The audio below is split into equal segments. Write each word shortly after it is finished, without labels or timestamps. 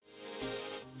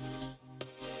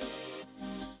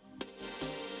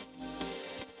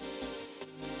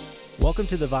Welcome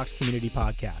to the Vox Community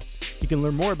Podcast. You can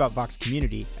learn more about Vox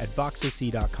Community at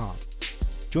voxoc.com.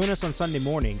 Join us on Sunday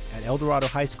mornings at El Dorado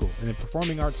High School in the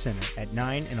Performing Arts Center at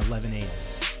 9 and 11 a.m.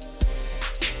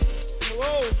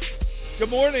 Hello. Good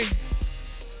morning.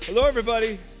 Hello,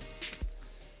 everybody.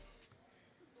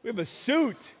 We have a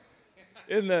suit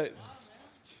in the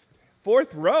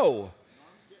fourth row.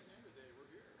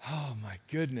 Oh, my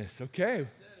goodness. Okay.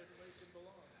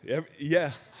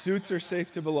 Yeah, suits are safe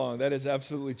to belong. That is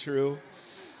absolutely true.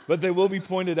 But they will be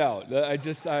pointed out. That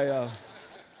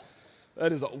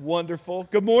is wonderful.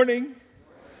 Good morning.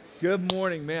 Good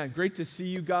morning, man. Great to see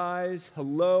you guys.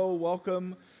 Hello.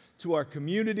 Welcome to our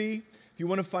community. If you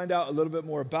want to find out a little bit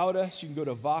more about us, you can go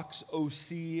to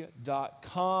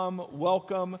voxoc.com.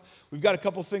 Welcome. We've got a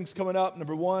couple things coming up.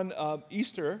 Number one,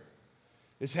 Easter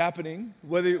is happening.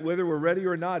 Whether we're ready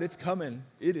or not, it's coming.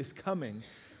 It is coming.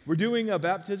 We're doing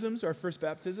baptisms. Our first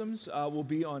baptisms will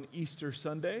be on Easter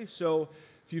Sunday. So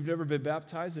if you've never been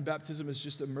baptized, the baptism is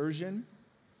just immersion.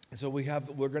 So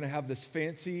we're going to have this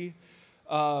fancy,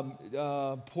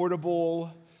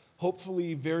 portable,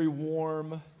 hopefully very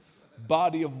warm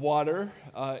body of water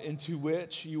into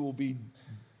which you will be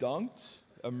dunked,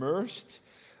 immersed.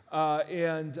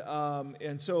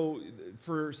 And so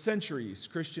for centuries,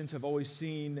 Christians have always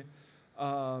seen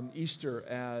Easter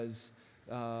as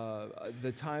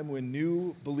the time when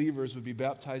new believers would be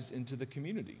baptized into the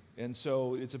community. And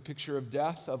so it's a picture of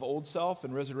death of old self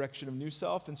and resurrection of new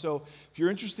self. And so if you're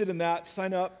interested in that,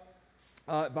 sign up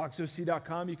at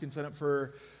voxoc.com. You can sign up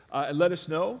for and let us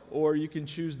know, or you can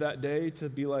choose that day to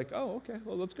be like, oh, okay,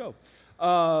 well, let's go.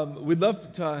 We'd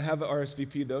love to have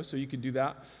RSVP, though, so you can do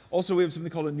that. Also, we have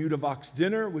something called a New to Vox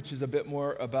dinner, which is a bit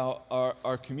more about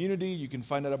our community. You can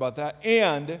find out about that.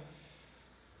 And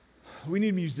we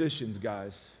need musicians,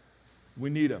 guys. We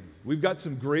need them. We've got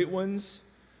some great ones.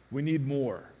 We need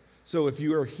more. So if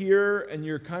you are here and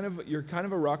you're kind of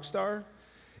a rock star,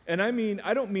 and I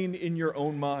don't mean in your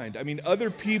own mind. I mean,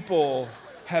 other people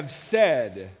have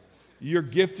said you're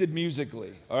gifted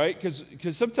musically, all right?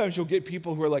 Because sometimes you'll get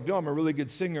people who are like, no, I'm a really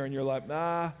good singer, and you're like,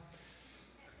 nah.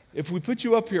 If we put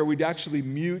you up here, we'd actually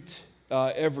mute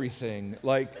everything.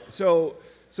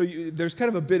 There's kind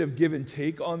of a bit of give and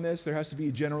take on this. There has to be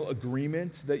a general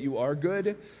agreement that you are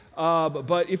good.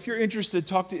 But if you're interested,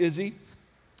 talk to Izzy,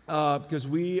 because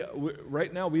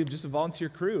right now we have just a volunteer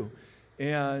crew.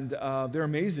 And they're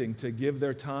amazing to give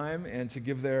their time and to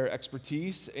give their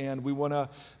expertise. And we want to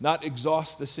not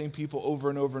exhaust the same people over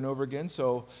and over and over again.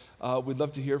 So we'd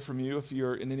love to hear from you if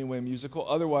you're in any way musical.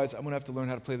 Otherwise, I'm going to have to learn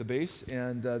how to play the bass.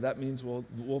 And that means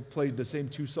we'll play the same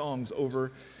two songs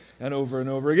over and over and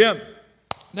over again.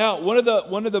 Now, one of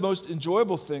the most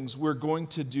enjoyable things we're going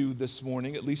to do this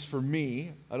morning, at least for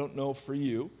me, I don't know for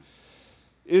you,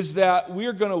 is that we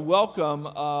are going to welcome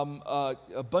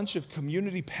a bunch of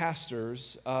community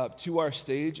pastors to our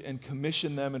stage and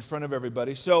commission them in front of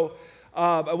everybody. So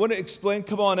I want to explain,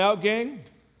 come on out, gang.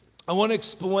 I want to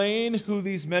explain who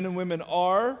these men and women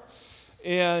are.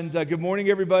 And good morning,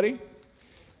 everybody.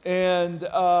 And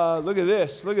look at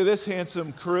this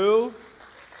handsome crew.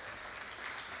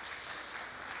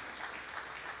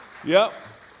 Yep.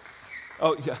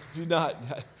 Oh, yeah,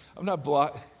 I'm not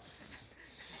blocked.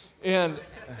 And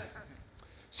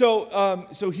so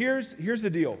here's the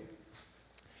deal.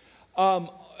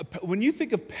 When you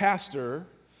think of pastor,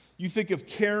 you think of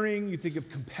caring, you think of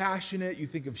compassionate, you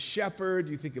think of shepherd,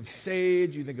 you think of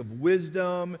sage, you think of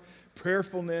wisdom,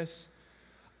 prayerfulness.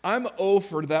 I'm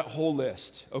for that whole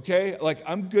list, okay? Like,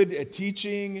 I'm good at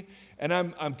teaching, and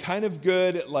I'm kind of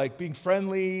good at, like, being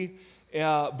friendly,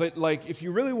 but, like, if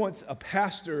you really want a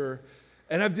pastor.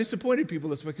 And I've disappointed people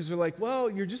this way because they're like,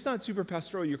 well, you're just not super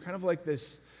pastoral. You're kind of like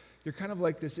this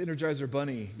Energizer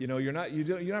bunny. You know, you're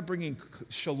not bringing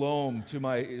shalom to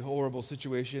my horrible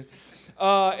situation.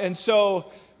 And this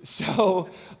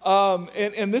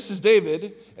is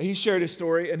David. And he shared his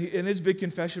story, and his big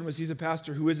confession was he's a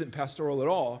pastor who isn't pastoral at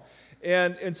all.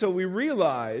 And so we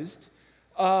realized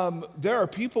there are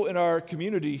people in our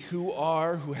community who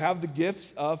have the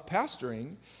gifts of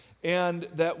pastoring, and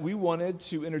that we wanted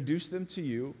to introduce them to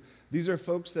you. These are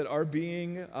folks that are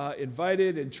being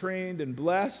invited and trained and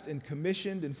blessed and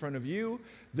commissioned in front of you.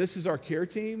 This is our care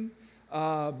team.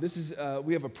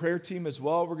 We have a prayer team as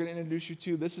well we're going to introduce you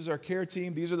to. This is our care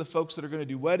team. These are the folks that are going to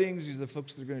do weddings. These are the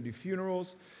folks that are going to do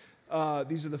funerals.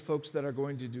 These are the folks that are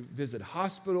going to visit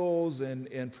hospitals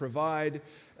and provide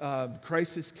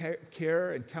crisis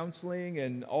care and counseling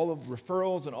and all of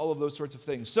referrals and all of those sorts of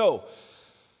things. So,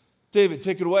 David,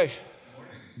 take it away. Good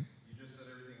morning. You just said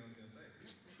everything I was going to say.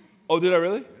 Oh, did I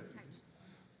really?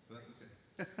 But that's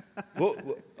okay. Well,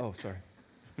 oh, sorry.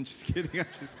 I'm just kidding.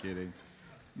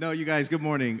 No, you guys, good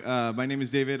morning. My name is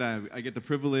David. I get the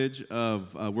privilege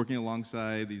of working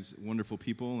alongside these wonderful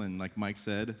people, and like Mike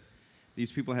said,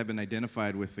 these people have been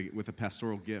identified with a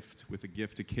pastoral gift, with a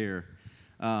gift to care.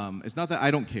 It's not that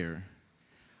I don't care.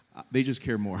 They just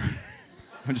care more.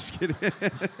 I'm just kidding.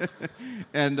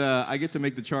 And I get to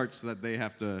make the charts that they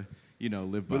have to,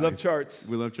 live by. We love charts.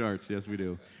 We love charts. Yes, we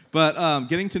do. But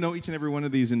getting to know each and every one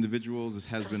of these individuals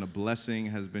has been a blessing,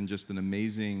 has been just an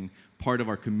amazing part of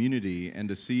our community. And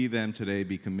to see them today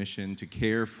be commissioned to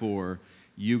care for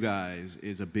you guys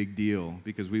is a big deal,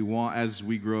 because as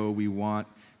we grow, we want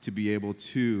to be able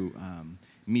to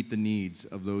meet the needs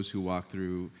of those who walk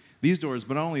through these doors.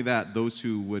 But not only that, those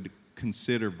who would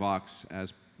consider Vox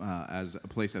as a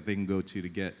place that they can go to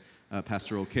get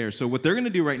pastoral care. So what they're going to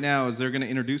do right now is they're going to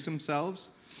introduce themselves,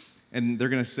 and they're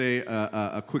going to say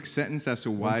a quick sentence as to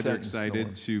why they're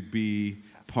excited to be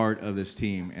part of this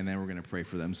team, and then we're going to pray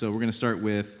for them. So we're going to start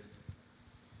with...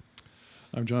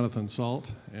 I'm Jonathan Salt,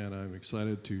 and I'm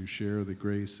excited to share the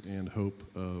grace and hope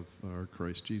of our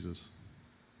Christ Jesus.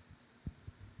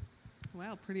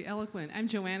 Wow, pretty eloquent. I'm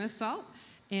Joanna Salt,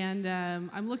 and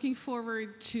I'm looking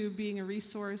forward to being a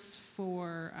resource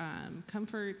for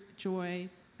comfort, joy,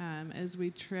 as we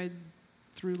tread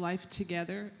through life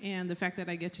together, and the fact that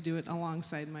I get to do it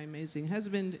alongside my amazing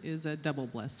husband is a double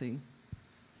blessing.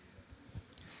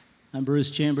 I'm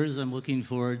Bruce Chambers. I'm looking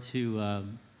forward to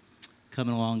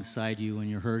coming alongside you when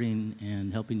you're hurting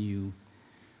and helping you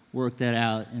work that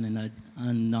out in a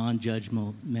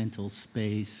non-judgmental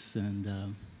space,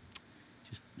 and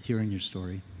just hearing your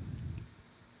story.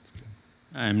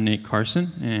 I'm Nate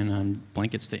Carson, and I'm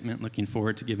blanket statement looking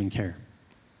forward to giving care.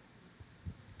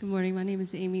 Good morning. My name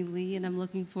is Amy Lee, and I'm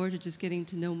looking forward to just getting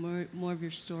to know more of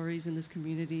your stories in this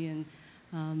community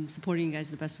and supporting you guys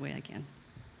the best way I can.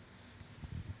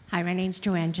 Hi, my name's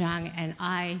Joanne Zhang, and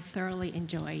I thoroughly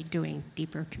enjoy doing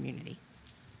deeper community.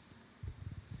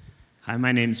 Hi,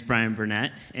 my name's Brian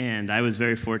Burnett, and I was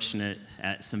very fortunate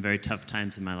at some very tough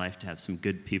times in my life to have some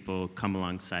good people come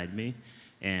alongside me,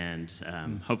 and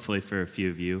hopefully for a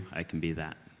few of you, I can be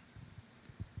that.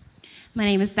 My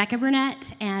name is Becca Burnett,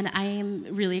 and I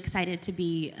am really excited to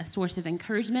be a source of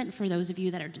encouragement for those of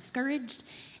you that are discouraged,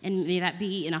 and may that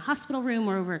be in a hospital room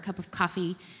or over a cup of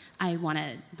coffee. I want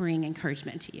to bring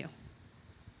encouragement to you.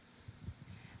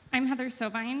 I'm Heather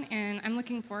Sovine, and I'm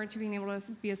looking forward to being able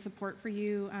to be a support for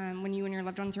you when you and your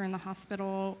loved ones are in the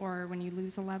hospital or when you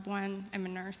lose a loved one. I'm a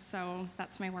nurse, so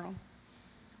that's my world.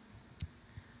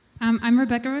 I'm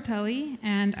Rebecca Rotelli,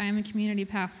 and I'm a community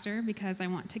pastor because I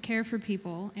want to care for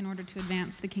people in order to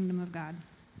advance the kingdom of God.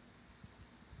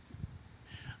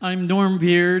 I'm Norm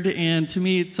Beard, and to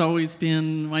me it's always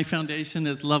been my foundation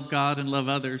is love God and love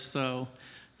others, so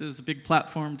this is a big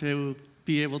platform to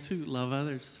be able to love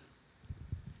others.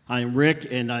 I'm Rick,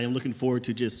 and I am looking forward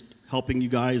to just helping you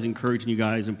guys, encouraging you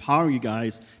guys, empowering you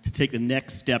guys to take the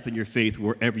next step in your faith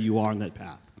wherever you are on that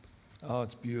path. Oh,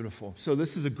 it's beautiful. So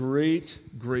this is a great,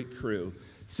 great crew.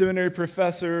 Seminary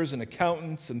professors and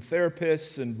accountants and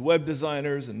therapists and web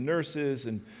designers and nurses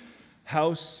and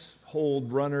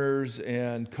household runners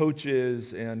and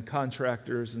coaches and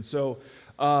contractors. And so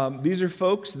these are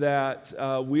folks that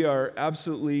we are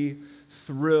absolutely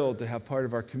thrilled to have part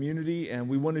of our community, and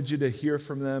we wanted you to hear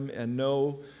from them and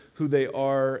know who they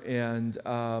are and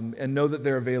know that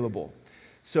they're available.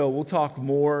 So we'll talk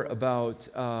more about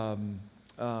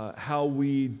how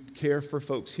we care for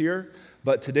folks here,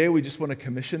 but today we just want to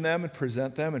commission them and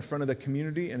present them in front of the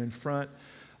community and in front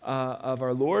of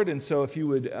our Lord. And so if you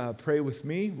would pray with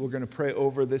me, we're going to pray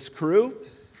over this crew.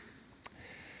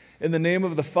 In the name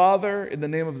of the Father, in the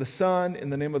name of the Son, in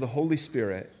the name of the Holy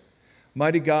Spirit,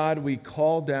 mighty God, we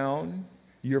call down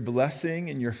your blessing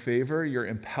and your favor, your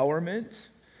empowerment,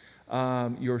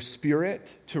 your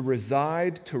spirit to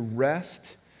reside, to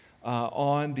rest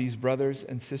on these brothers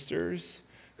and sisters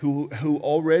who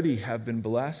already have been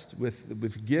blessed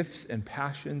with gifts and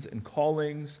passions and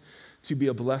callings to be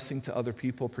a blessing to other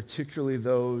people, particularly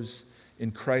those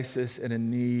in crisis and in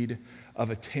need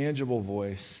of a tangible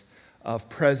voice, of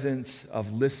presence,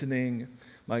 of listening.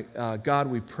 God,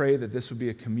 we pray that this would be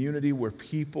a community where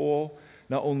people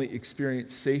not only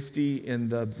experience safety in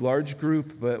the large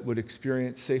group, but would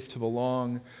experience safe to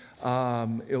belong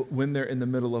when they're in the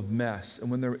middle of mess, and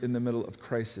when they're in the middle of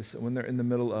crisis, and when they're in the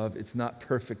middle of it's not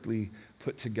perfectly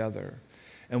put together.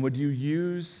 And would you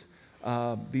use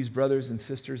these brothers and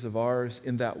sisters of ours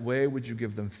in that way? Would you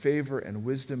give them favor and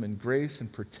wisdom and grace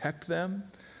and protect them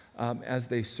as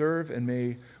they serve? And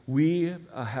may we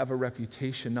have a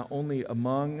reputation not only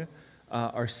among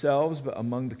ourselves, but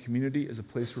among the community as a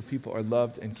place where people are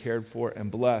loved and cared for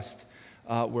and blessed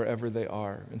wherever they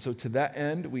are. And so to that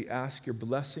end, we ask your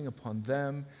blessing upon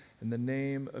them in the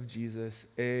name of Jesus.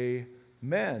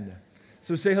 Amen.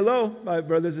 So say hello, my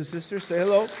brothers and sisters. Say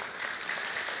hello.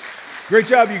 Great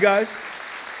job, you guys.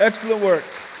 Excellent work.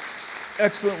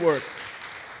 Excellent work.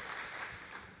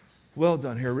 Well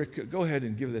done here, Rick. Go ahead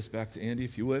and give this back to Andy,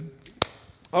 if you would.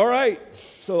 All right.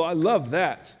 So I love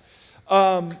that.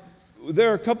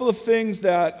 There are a couple of things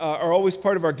that are always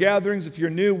part of our gatherings. If you're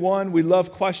new, one, we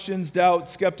love questions, doubt,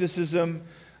 skepticism.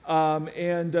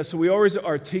 So we always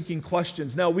are taking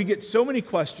questions. Now, we get so many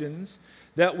questions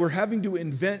that we're having to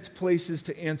invent places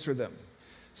to answer them.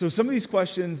 So some of these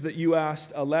questions that you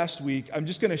asked last week, I'm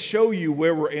just going to show you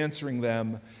where we're answering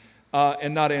them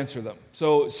and not answer them.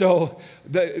 So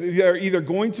they're either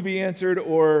going to be answered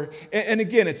or, and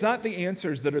again, it's not the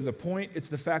answers that are the point, it's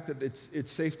the fact that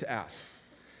it's safe to ask.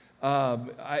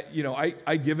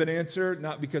 I give an answer,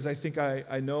 not because I think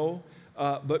I know,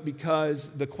 but because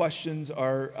the questions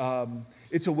are,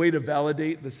 it's a way to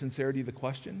validate the sincerity of the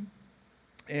question.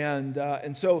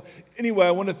 And so anyway,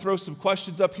 I want to throw some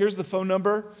questions up. Here's the phone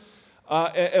number.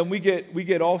 And we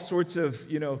get all sorts of,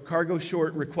 cargo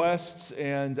short requests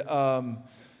and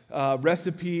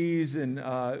recipes,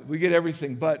 and we get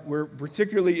everything, but we're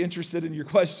particularly interested in your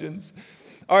questions.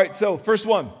 All right, so first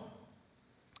one.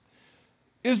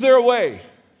 Is there a way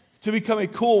to become a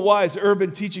cool, wise,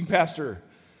 urban teaching pastor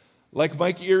like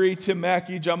Mike Erie, Tim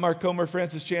Mackey, John Mark Comer,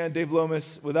 Francis Chan, Dave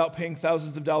Lomas, without paying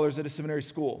thousands of dollars at a seminary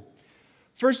school?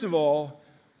 First of all,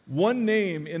 one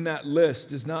name in that list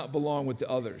does not belong with the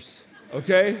others,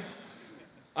 okay?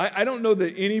 I don't know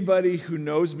that anybody who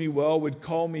knows me well would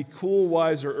call me cool,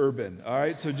 wise, or urban, all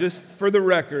right? So just for the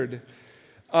record,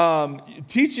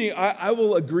 teaching, I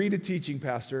will agree to teaching,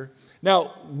 Pastor.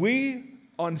 Now,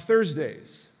 on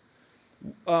Thursdays,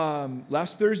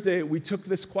 last Thursday, we took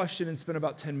this question and spent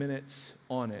about 10 minutes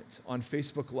on it on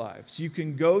Facebook Live. So you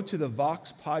can go to the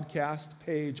Vox Podcast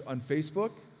page on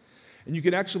Facebook, and you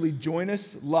can actually join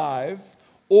us live,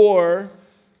 or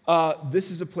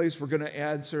this is a place we're going to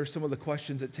answer some of the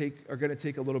questions that are going to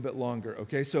take a little bit longer,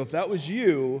 okay? So if that was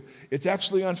you, it's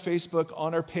actually on Facebook,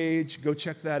 on our page. Go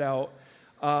check that out.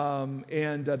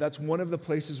 That's one of the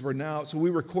places we're now. So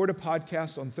we record a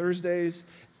podcast on Thursdays.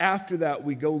 After that,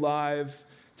 we go live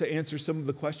to answer some of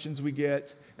the questions we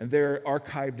get, and they're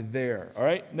archived there. All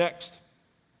right, next.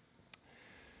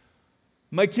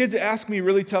 My kids ask me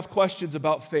really tough questions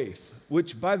about faith,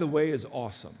 which, by the way, is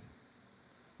awesome.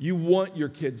 You want your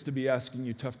kids to be asking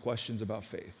you tough questions about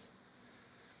faith.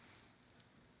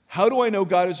 How do I know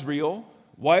God is real?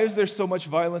 Why is there so much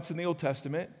violence in the Old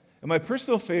Testament? And my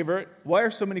personal favorite, why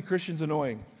are so many Christians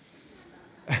annoying?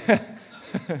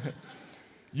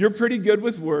 You're pretty good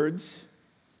with words.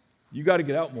 You got to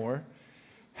get out more.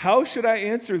 How should I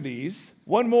answer these?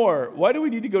 One more. Why do we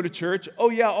need to go to church? Oh,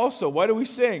 yeah, also, why do we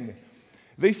sing?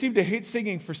 They seem to hate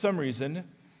singing for some reason.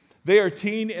 They are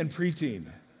teen and preteen.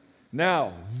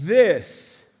 Now,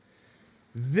 this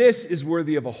is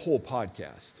worthy of a whole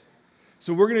podcast.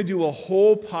 So we're going to do a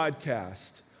whole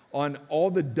podcast on all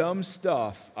the dumb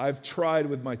stuff I've tried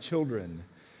with my children,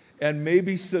 and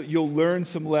maybe you'll learn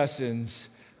some lessons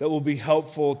that will be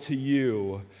helpful to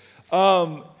you.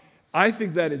 I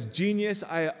think that is genius.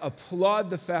 I applaud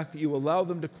the fact that you allow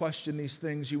them to question these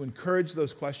things. You encourage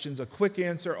those questions. A quick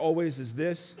answer always is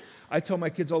this. I tell my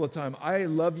kids all the time, I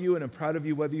love you and I'm proud of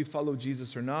you whether you follow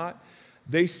Jesus or not.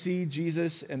 They see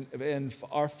Jesus and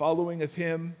our following of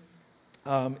him.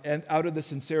 And out of the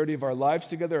sincerity of our lives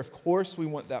together, of course, we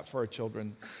want that for our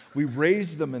children. We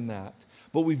raise them in that,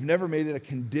 but we've never made it a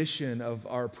condition of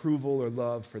our approval or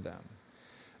love for them.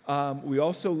 We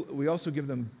also give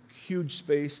them huge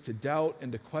space to doubt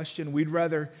and to question. We'd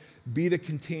rather be the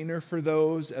container for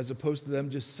those as opposed to them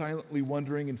just silently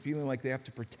wondering and feeling like they have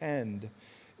to pretend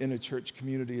in a church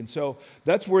community. And so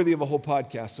that's worthy of a whole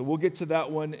podcast. So we'll get to that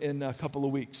one in a couple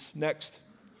of weeks. Next.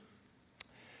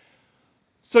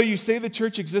 So you say the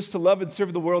church exists to love and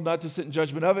serve the world, not to sit in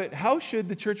judgment of it. How should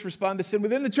the church respond to sin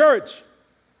within the church?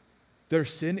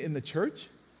 There's sin in the church?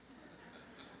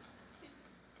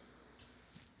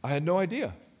 I had no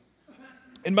idea.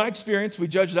 In my experience, we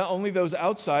judge not only those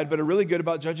outside, but are really good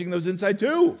about judging those inside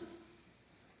too.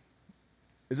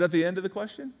 Is that the end of the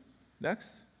question?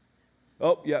 Next?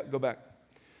 Oh, yeah, go back.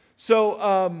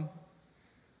 So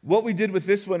what we did with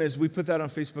this one is we put that on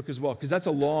Facebook as well, because that's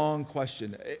a long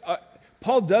question.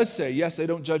 Paul does say, yes, I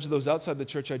don't judge those outside the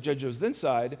church, I judge those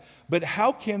inside, but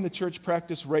how can the church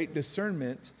practice right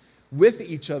discernment with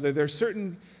each other? There are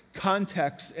certain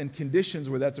contexts and conditions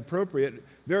where that's appropriate.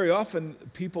 Very often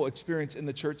people experience in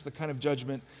the church the kind of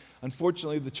judgment,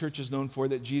 unfortunately, the church is known for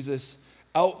that Jesus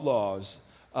outlaws.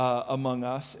 among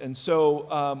us. And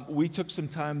so we took some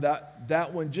time.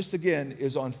 That one, just again,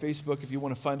 is on Facebook if you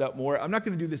want to find out more. I'm not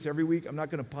going to do this every week. I'm not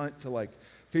going to punt to like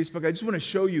Facebook. I just want to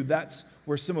show you that's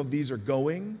where some of these are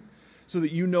going so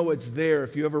that you know it's there.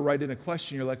 If you ever write in a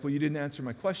question, you're like, well, you didn't answer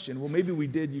my question. Well, maybe we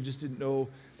did. You just didn't know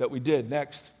that we did.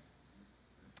 Next.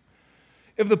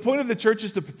 If the point of the church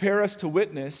is to prepare us to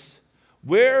witness,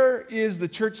 where is the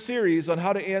church series on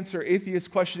how to answer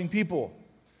atheist questioning people?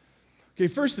 Okay,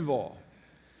 first of all,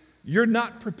 you're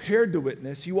not prepared to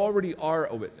witness. You already are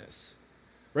a witness,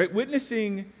 right?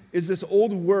 Witnessing is this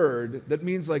old word that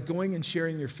means like going and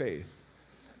sharing your faith.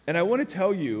 And I want to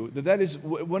tell you that that is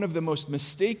one of the most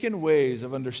mistaken ways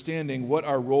of understanding what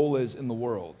our role is in the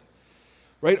world,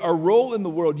 right? Our role in the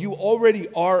world, you already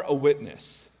are a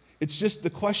witness. It's just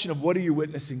the question of what are you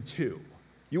witnessing to?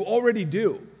 You already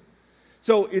do.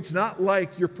 So it's not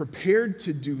like you're prepared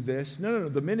to do this. No.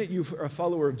 The minute you are a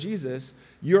follower of Jesus,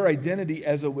 your identity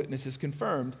as a witness is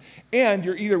confirmed. And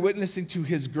you're either witnessing to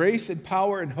his grace and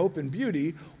power and hope and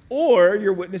beauty, or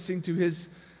you're witnessing to his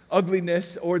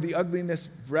ugliness, or the ugliness,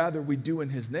 rather, we do in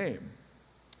his name.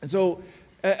 And so,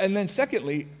 and then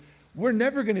secondly, we're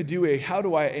never going to do a how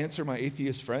do I answer my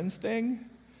atheist friends thing,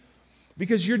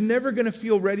 because you're never going to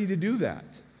feel ready to do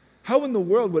that. How in the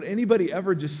world would anybody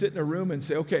ever just sit in a room and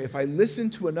say, okay, if I listen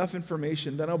to enough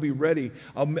information, then I'll be ready.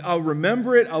 I'll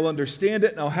remember it, I'll understand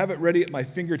it, and I'll have it ready at my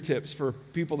fingertips for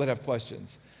people that have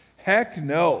questions. Heck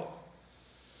no.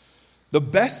 The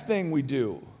best thing we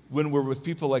do when we're with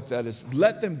people like that is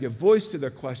let them give voice to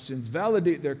their questions,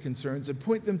 validate their concerns, and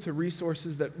point them to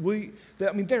resources that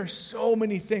there are so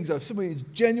many things. If somebody is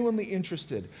genuinely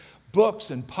interested,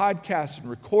 books and podcasts and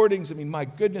recordings, my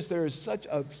goodness, there is such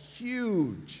a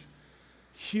huge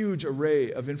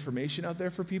array of information out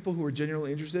there for people who are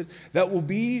genuinely interested that will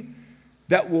be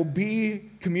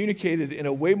communicated in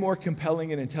a way more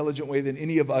compelling and intelligent way than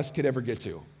any of us could ever get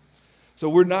to. So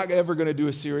we're not ever going to do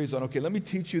a series on, okay, let me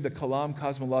teach you the Kalam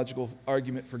cosmological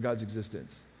argument for God's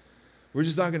existence. We're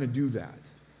just not going to do that.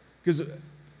 Because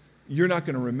you're not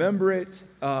going to remember it.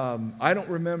 I don't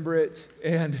remember it.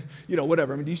 And,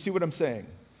 whatever. Do you see what I'm saying?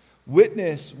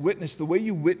 Witness, the way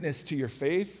you witness to your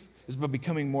faith is by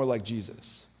becoming more like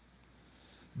Jesus.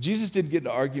 Jesus didn't get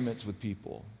into arguments with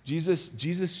people. Jesus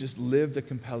just lived a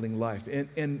compelling life.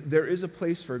 And there is a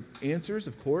place for answers,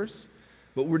 of course,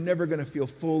 but we're never going to feel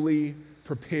fully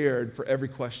prepared for every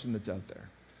question that's out there.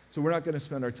 So we're not going to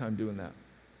spend our time doing that.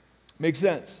 Make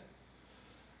sense?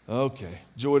 Okay,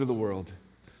 joy to the world.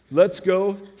 Let's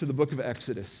go to the book of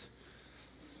Exodus.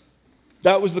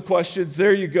 That was the questions.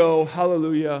 There you go.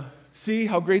 Hallelujah. See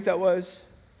how great that was?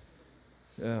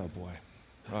 Oh, boy.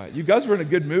 All right, you guys were in a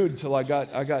good mood until I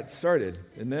got started,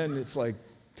 and then it's like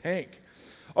tank.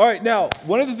 All right, now,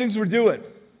 one of the things we're doing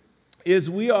is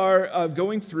we are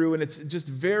going through, and it's just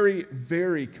very,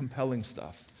 very compelling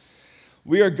stuff.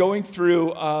 We are going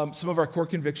through some of our core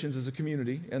convictions as a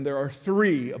community, and there are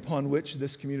 3 upon which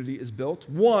this community is built.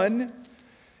 One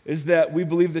is that we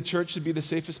believe the church should be the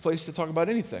safest place to talk about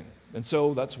anything. And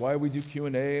so that's why we do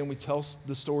Q&A, and we tell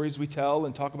the stories we tell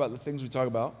and talk about the things we talk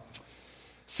about.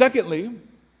 Secondly,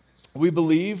 we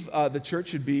believe the church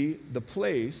should be the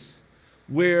place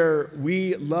where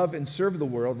we love and serve the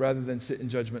world rather than sit in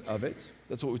judgment of it.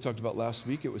 That's what we talked about last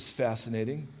week. It was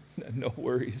fascinating. No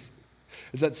worries.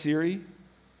 Is that Siri?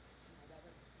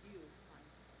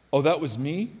 Oh, that was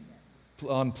me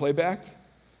on playback?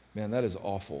 Man, that is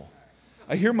awful.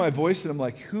 I hear my voice and I'm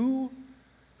like, who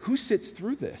sits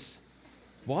through this?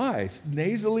 Why? It's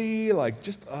nasally,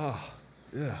 ugh.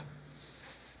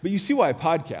 But you see why I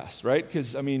podcast, right?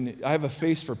 Because, I have a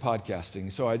face for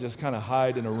podcasting, so I just kind of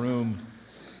hide in a room.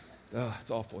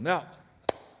 It's awful. Now,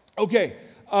 okay,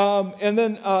 and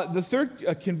then the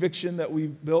third conviction that we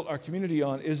built our community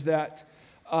on is that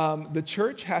the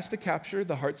church has to capture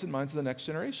the hearts and minds of the next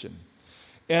generation.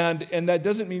 And that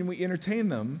doesn't mean we entertain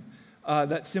them.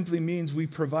 That simply means we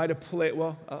provide a play.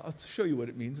 Well, I'll show you what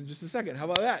it means in just a second. How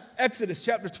about that? Exodus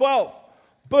chapter 12.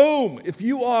 Boom! If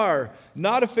you are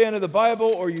not a fan of the Bible,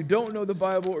 or you don't know the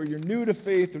Bible, or you're new to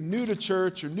faith, or new to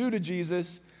church, or new to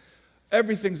Jesus,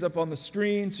 everything's up on the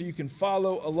screen so you can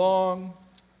follow along.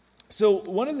 So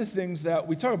one of the things that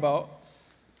we talk about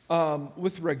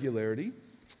with regularity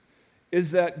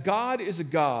is that God is a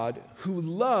God who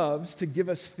loves to give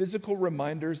us physical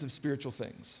reminders of spiritual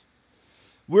things.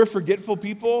 We're forgetful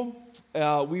people.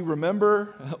 We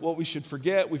remember what we should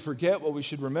forget. We forget what we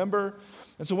should remember.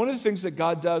 And so one of the things that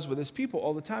God does with his people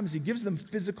all the time is he gives them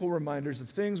physical reminders of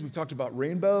things. We've talked about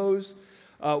rainbows.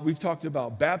 We've talked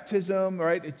about baptism,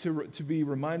 right? To be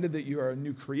reminded that you are a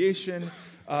new creation.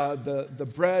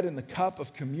 The bread and the cup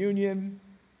of communion.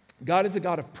 God is a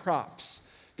God of props.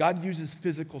 God uses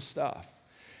physical stuff.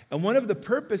 And one of the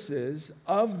purposes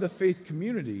of the faith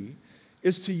community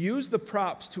is to use the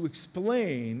props to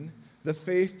explain the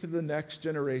faith to the next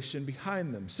generation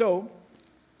behind them. So,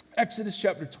 Exodus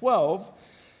chapter 12,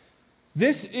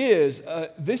 this is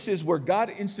where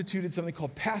God instituted something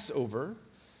called Passover,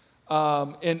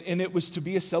 and it was to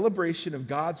be a celebration of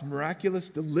God's miraculous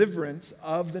deliverance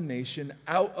of the nation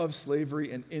out of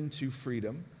slavery and into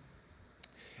freedom.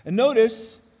 And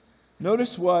notice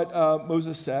what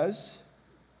Moses says.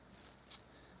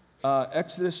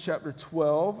 Exodus chapter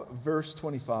 12, verse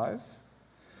 25.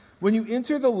 When you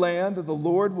enter the land that the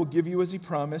Lord will give you as he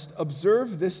promised,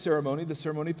 observe this ceremony, the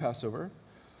ceremony of Passover.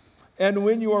 And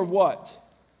when you are what?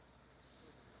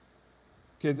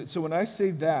 Okay, so when I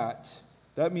say that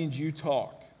means you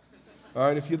talk. All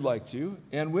right, if you'd like to.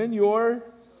 And when your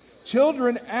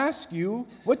children ask you,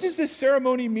 what does this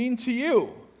ceremony mean to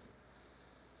you?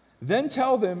 Then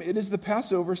tell them it is the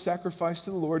Passover sacrifice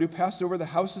to the Lord who passed over the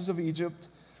houses of Egypt,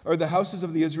 or the houses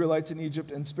of the Israelites in Egypt,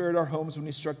 and spared our homes when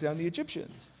he struck down the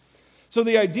Egyptians. So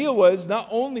the idea was not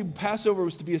only Passover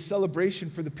was to be a celebration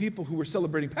for the people who were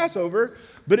celebrating Passover,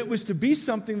 but it was to be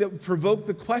something that would provoke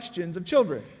the questions of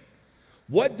children.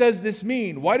 What does this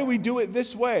mean? Why do we do it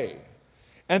this way?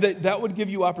 And that would give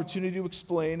you opportunity to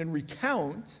explain and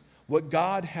recount what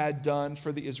God had done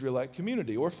for the Israelite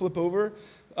community. Or flip over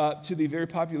to the very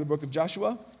popular book of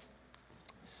Joshua.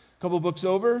 A couple books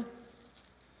over.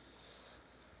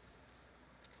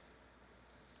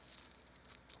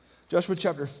 Joshua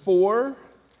chapter 4.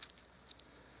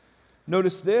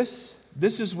 Notice this.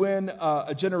 This is when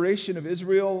a generation of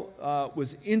Israel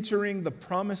was entering the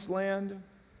promised land.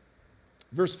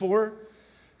 Verse 4.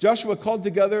 Joshua called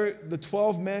together the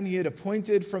 12 men he had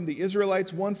appointed from the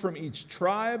Israelites, one from each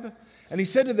tribe. And he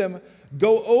said to them,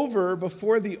 go over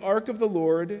before the ark of the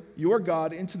Lord your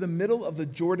God into the middle of the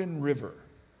Jordan River.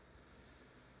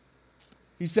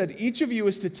 He said, each of you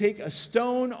is to take a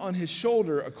stone on his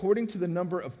shoulder according to the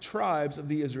number of tribes of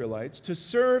the Israelites to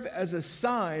serve as a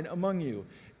sign among you.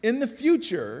 In the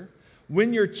future,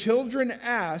 when your children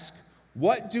ask,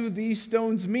 what do these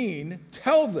stones mean?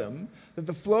 Tell them that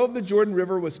the flow of the Jordan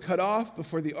River was cut off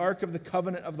before the ark of the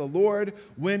covenant of the Lord.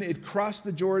 When it crossed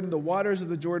the Jordan, the waters of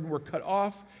the Jordan were cut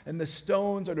off, and the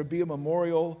stones are to be a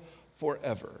memorial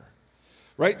forever.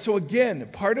 Right? So again,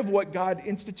 part of what God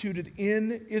instituted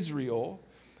in Israel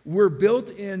were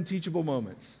built-in teachable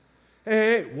moments.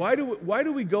 Hey, why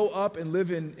do we go up and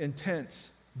live in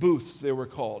tents, booths they were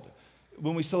called,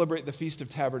 when we celebrate the Feast of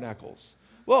Tabernacles?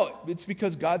 Well, it's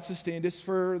because God sustained us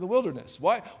for the wilderness.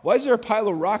 Why is there a pile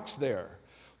of rocks there?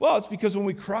 Well, it's because when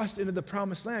we crossed into the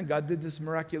promised land, God did this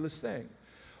miraculous thing.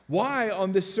 Why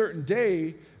on this certain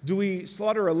day do we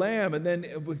slaughter a lamb and then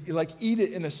eat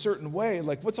it in a certain way?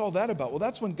 What's all that about? Well,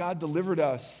 that's when God delivered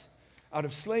us out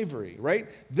of slavery, right?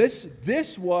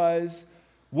 This was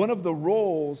one of the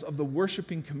roles of the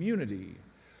worshiping community,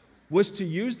 was to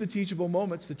use the teachable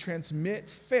moments to transmit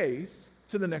faith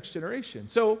to the next generation.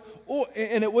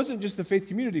 And it wasn't just the faith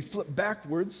community. Flip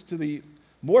backwards to the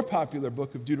more popular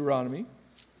book of Deuteronomy.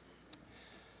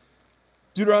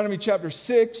 Deuteronomy chapter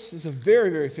 6 is a very,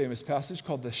 very famous passage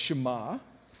called the Shema.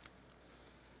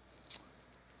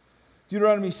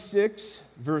 Deuteronomy 6,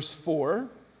 verse 4.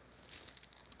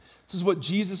 This is what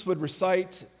Jesus would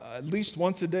recite at least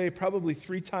once a day, probably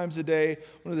 3 times a day,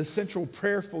 one of the central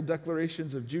prayerful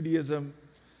declarations of Judaism.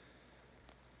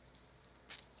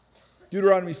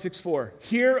 Deuteronomy 6:4.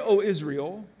 Hear, O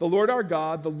Israel, the Lord our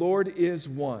God, the Lord is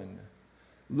one.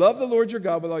 Love the Lord your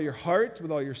God with all your heart,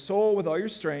 with all your soul, with all your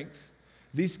strength.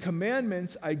 These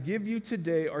commandments I give you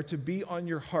today are to be on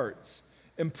your hearts.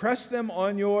 Impress them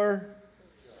on your...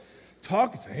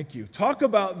 Talk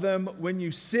about them when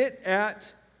you sit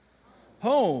at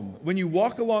home, when you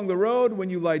walk along the road, when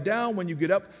you lie down, when you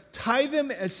get up. Tie them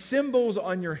as symbols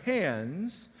on your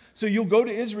hands. So you'll go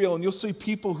to Israel and you'll see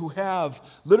people who have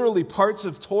literally parts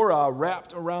of Torah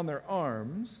wrapped around their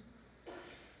arms.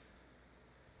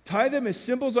 Tie them as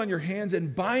symbols on your hands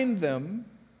and bind them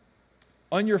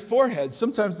on your forehead.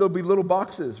 Sometimes there'll be little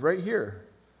boxes right here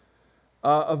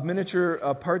of miniature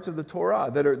parts of the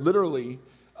Torah that are literally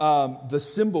the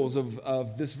symbols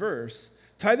of this verse.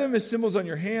 Tie them as symbols on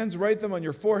your hands, write them on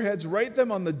your foreheads, write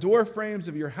them on the door frames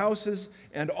of your houses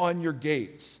and on your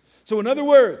gates. So in other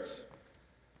words,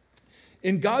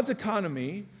 in God's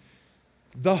economy,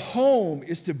 the home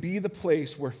is to be the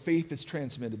place where faith is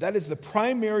transmitted. That is the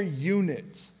primary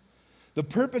unit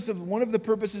One of the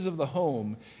purposes of the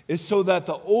home is so that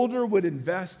the older would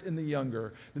invest in the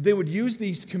younger, that they would use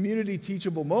these community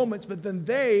teachable moments, but then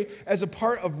they, as a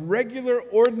part of regular,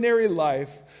 ordinary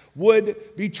life, would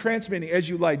be transmitting as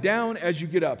you lie down, as you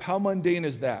get up. How mundane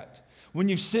is that? When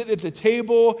you sit at the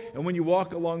table and when you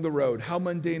walk along the road, how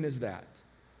mundane is that?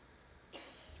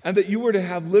 And that you were to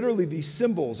have literally these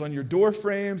symbols on your door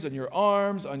frames, on your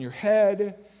arms, on your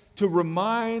head, to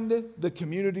remind the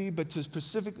community, but to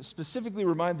specifically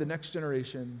remind the next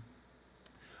generation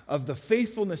of the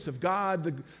faithfulness of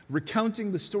God,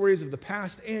 recounting the stories of the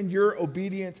past and your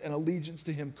obedience and allegiance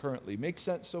to Him currently. Makes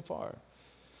sense so far?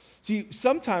 See,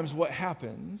 sometimes what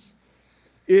happens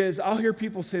is I'll hear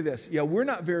people say this, yeah, we're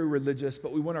not very religious,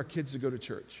 but we want our kids to go to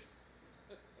church.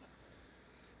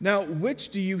 Now, which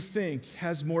do you think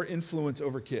has more influence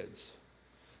over kids?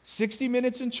 60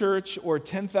 minutes in church or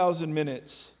 10,000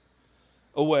 minutes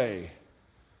away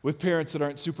with parents that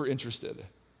aren't super interested?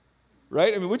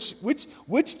 Right? I mean,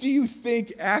 which do you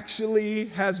think actually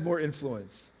has more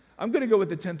influence? I'm going to go with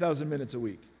the 10,000 minutes a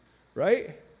week,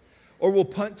 right? Or we'll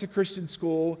punt to Christian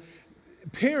school.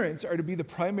 Parents are to be the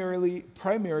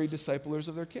primary disciplers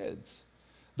of their kids.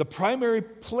 The primary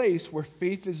place where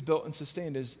faith is built and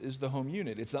sustained is the home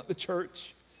unit. It's not the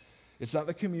church. It's not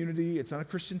the community. It's not a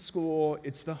Christian school.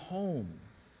 It's the home.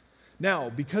 Now,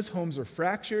 because homes are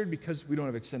fractured, because we don't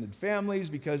have extended families,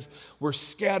 because we're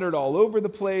scattered all over the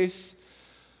place,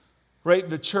 right?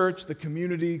 The church, the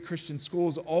community, Christian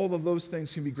schools, all of those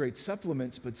things can be great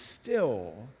supplements, but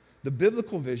still, the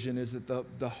biblical vision is that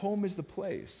the home is the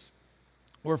place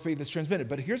where faith is transmitted.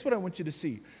 But here's what I want you to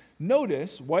see.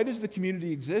 Notice, why does the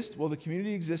community exist? Well, the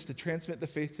community exists to transmit the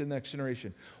faith to the next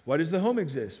generation. Why does the home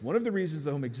exist? One of the reasons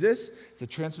the home exists is to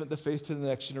transmit the faith to the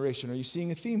next generation. Are you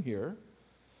seeing a theme here?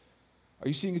 Are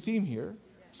you seeing a theme here?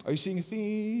 Are you seeing a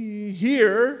theme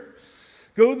here?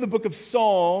 Go to the book of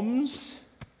Psalms.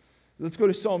 Let's go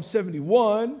to Psalm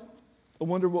 71. I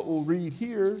wonder what we'll read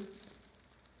here.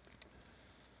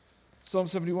 Psalm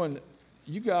 71.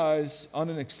 You guys, on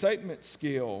an excitement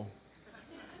scale,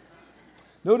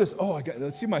 notice,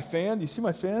 let's see my fan. Do you see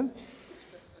my fan?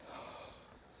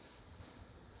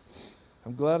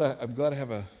 I'm glad I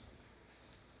have a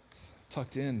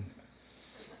tucked in.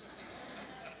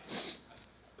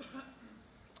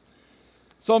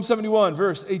 Psalm 71,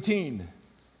 verse 18.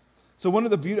 So one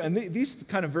of the beauty, and these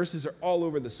kind of verses are all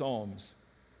over the Psalms.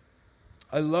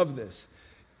 I love this.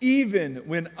 Even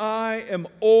when I am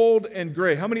old and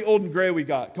gray. How many old and gray we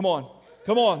got? Come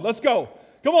on, let's go.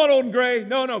 Come on, old and gray.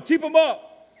 No, keep them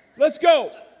up. Let's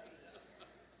go.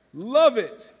 Love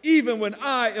it. Even when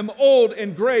I am old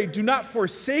and gray, do not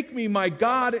forsake me, my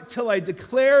God, till I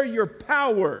declare your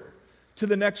power to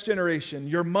the next generation,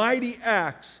 your mighty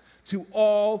acts to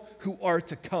all who are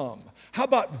to come. How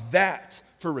about that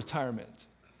for retirement?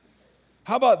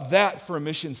 How about that for a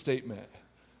mission statement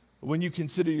when you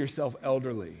consider yourself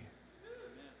elderly?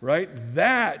 Right?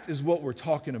 That is what we're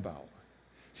talking about.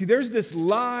 See, there's this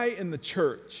lie in the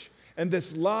church and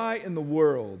this lie in the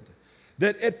world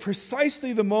that at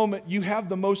precisely the moment you have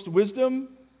the most wisdom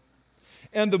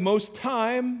and the most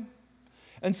time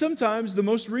and sometimes the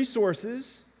most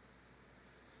resources,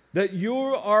 that you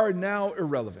are now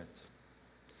irrelevant.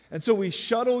 And so we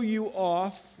shuttle you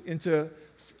off into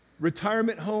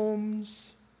retirement homes,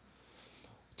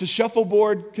 to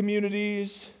shuffleboard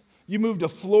communities. You move to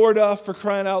Florida, for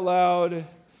crying out loud,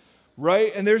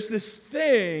 right? And there's this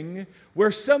thing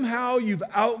where somehow you've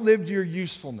outlived your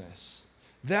usefulness.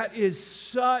 That is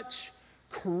such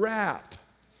crap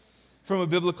from a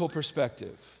biblical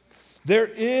perspective. There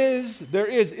is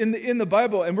in the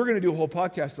Bible, and we're going to do a whole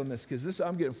podcast on this because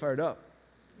I'm getting fired up.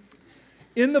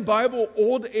 In the Bible,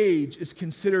 old age is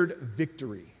considered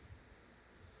victory.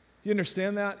 You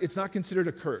understand that? It's not considered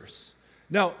a curse.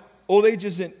 Now, old age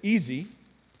isn't easy.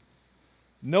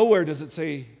 Nowhere does it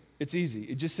say it's easy.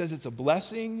 It just says it's a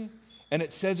blessing, and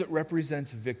it says it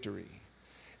represents victory.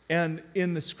 And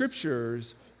in the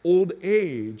scriptures, old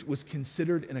age was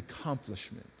considered an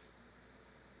accomplishment.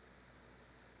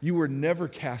 You were never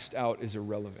cast out as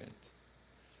irrelevant.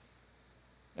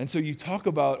 And so you talk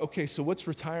about, okay, so what's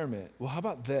retirement? Well, how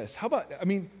about this?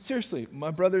 Seriously,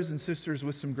 my brothers and sisters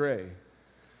with some gray,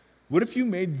 what if you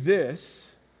made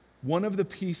this one of the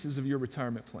pieces of your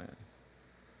retirement plan?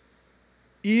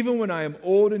 Even when I am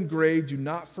old and gray, do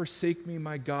not forsake me,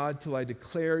 my God, till I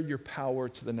declare your power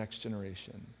to the next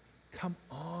generation. Come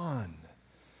on.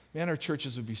 Man, our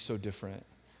churches would be so different.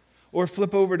 Or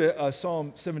flip over to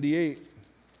Psalm 78.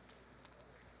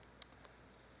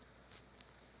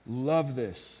 Love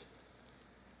this.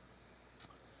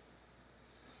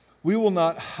 We will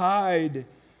not hide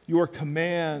your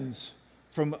commands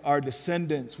from our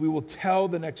descendants. We will tell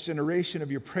the next generation of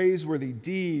your praiseworthy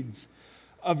deeds,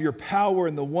 of your power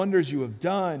and the wonders you have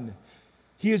done.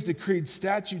 He has decreed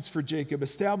statutes for Jacob,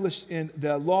 established in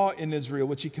the law in Israel,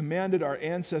 which he commanded our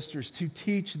ancestors to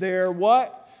teach their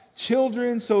what?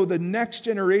 Children, so the next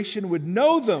generation would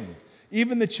know them,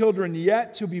 even the children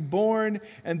yet to be born,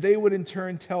 and they would in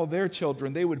turn tell their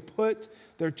children. They would put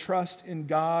their trust in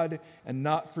God and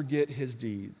not forget his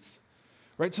deeds.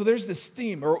 Right? So there's this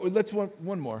theme, or let's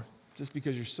one more, just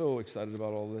because you're so excited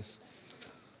about all this.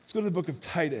 Let's go to the book of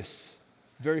Titus.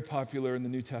 Very popular in the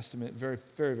New Testament, very,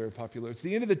 very, very popular. It's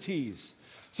the end of the T's.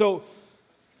 So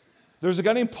there's a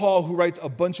guy named Paul who writes a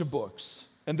bunch of books,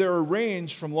 and they're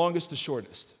arranged from longest to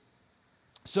shortest.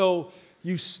 So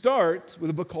you start with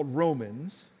a book called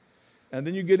Romans, and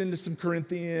then you get into some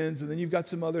Corinthians, and then you've got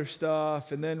some other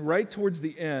stuff, and then right towards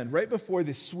the end, right before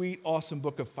the sweet, awesome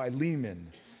book of Philemon,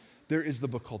 there is the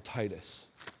book called Titus,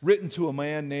 written to a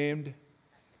man named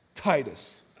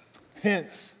Titus,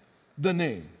 hence the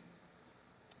name.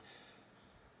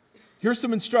 Here's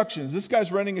some instructions. This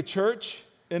guy's running a church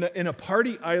in a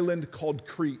party island called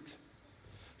Crete.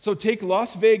 So take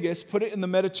Las Vegas, put it in the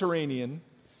Mediterranean,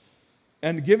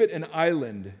 and give it an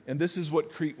island. And this is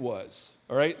what Crete was,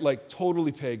 all right? Like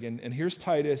totally pagan. And here's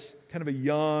Titus, kind of a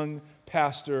young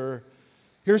pastor.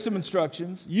 Here's some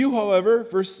instructions. You, however,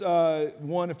 verse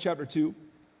 1 of chapter 2,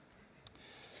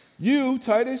 you,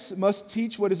 Titus, must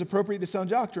teach what is appropriate to sound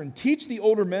doctrine. Teach the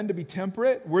older men to be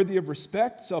temperate, worthy of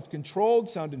respect, self-controlled,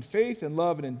 sound in faith and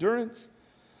love and endurance.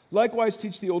 Likewise,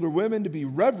 teach the older women to be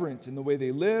reverent in the way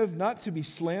they live, not to be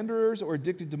slanderers or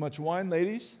addicted to much wine,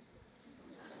 ladies.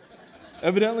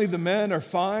 Evidently, the men are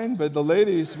fine, but the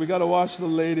ladies, we got to watch the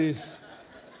ladies.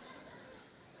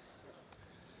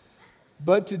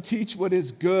 But to teach what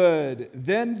is good.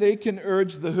 Then they can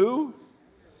urge the who?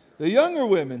 The younger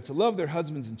women to love their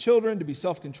husbands and children, to be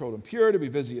self-controlled and pure, to be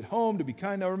busy at home, to be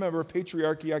kind. Now remember,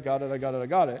 patriarchy, I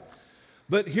got it.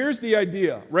 But here's the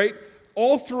idea, right?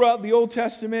 All throughout the Old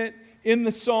Testament, in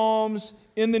the Psalms,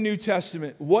 in the New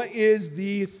Testament, what is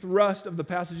the thrust of the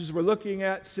passages we're looking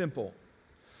at? Simple.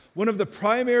 One of the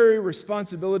primary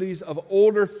responsibilities of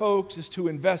older folks is to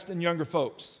invest in younger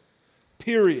folks,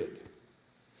 period.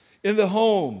 In the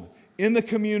home, in the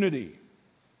community.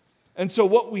 And so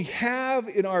what we have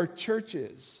in our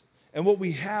churches and what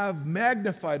we have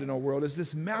magnified in our world is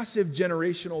this massive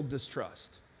generational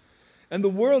distrust. And the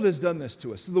world has done this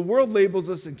to us. So the world labels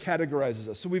us and categorizes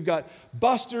us. So we've got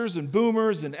busters and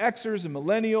boomers and Xers and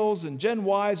millennials and Gen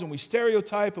Ys, and we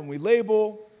stereotype and we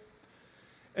label.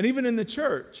 And even in the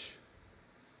church,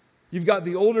 you've got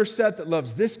the older set that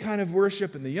loves this kind of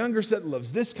worship and the younger set that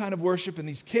loves this kind of worship. And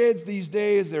these kids these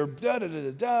days, they're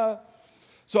da-da-da-da-da.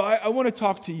 So I want to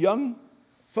talk to young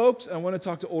folks, and I want to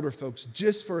talk to older folks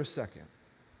just for a second.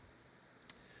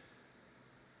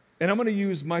 And I'm going to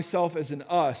use myself as an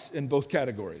us in both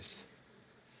categories,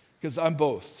 because I'm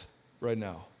both right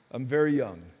now. I'm very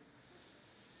young,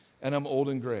 and I'm old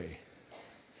and gray.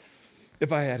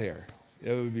 If I had hair,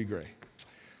 it would be gray.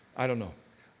 I don't know.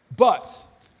 But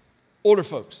older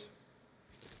folks,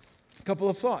 a couple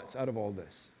of thoughts out of all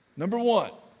this. Number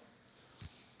one,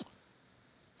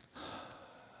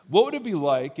 what would it be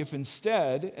like if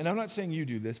instead, and I'm not saying you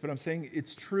do this, but I'm saying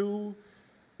it's true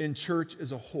in church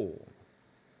as a whole,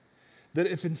 that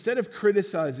if instead of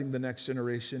criticizing the next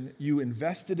generation, you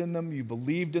invested in them, you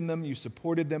believed in them, you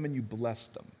supported them, and you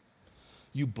blessed them.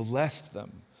 You blessed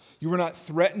them. You were not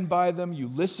threatened by them, you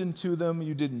listened to them,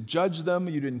 you didn't judge them,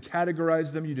 you didn't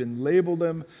categorize them, you didn't label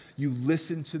them, you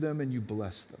listened to them and you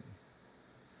blessed them.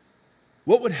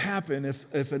 What would happen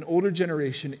if an older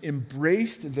generation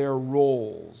embraced their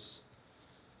roles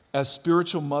as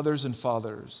spiritual mothers and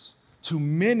fathers to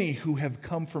many who have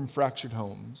come from fractured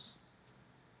homes,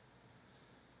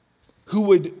 who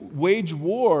would wage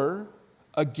war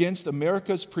against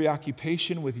America's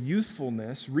preoccupation with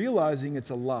youthfulness, realizing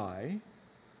it's a lie,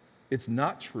 it's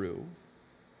not true?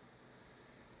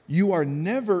 You are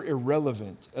never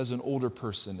irrelevant as an older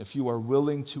person if you are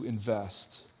willing to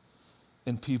invest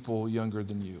in people younger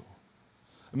than you.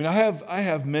 I mean, I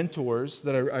have mentors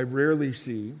that I rarely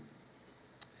see,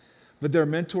 but they're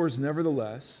mentors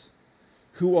nevertheless,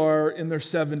 who are in their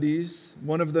 70s.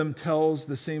 One of them tells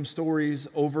the same stories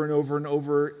over and over and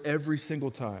over every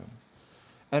single time.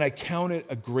 And I count it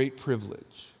a great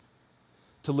privilege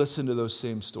to listen to those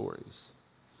same stories.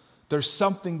 There's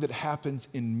something that happens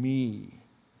in me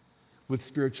with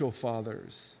spiritual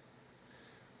fathers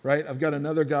right? I've got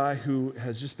another guy who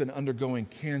has just been undergoing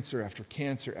cancer after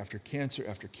cancer after cancer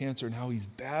after cancer, and how he's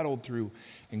battled through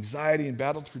anxiety and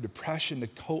battled through depression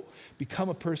to become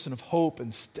a person of hope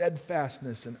and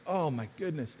steadfastness. And oh my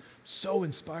goodness, I'm so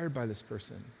inspired by this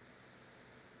person.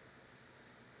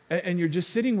 And you're just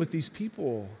sitting with these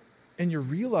people and you're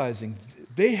realizing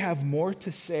they have more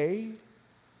to say.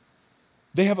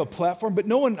 They have a platform, but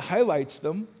no one highlights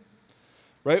them.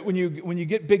 Right? When you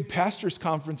get big pastors'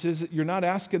 conferences, you're not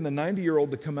asking the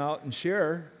 90-year-old to come out and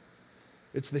share.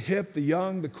 It's the hip, the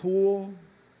young, the cool.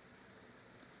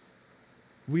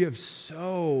 We have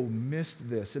so missed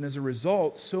this. And as a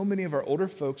result, so many of our older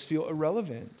folks feel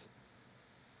irrelevant.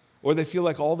 Or they feel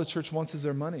like all the church wants is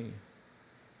their money.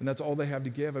 And that's all they have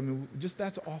to give. I mean, just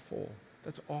that's awful.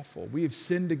 That's awful. We have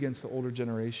sinned against the older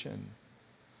generation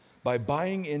by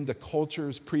buying into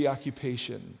culture's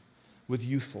preoccupation with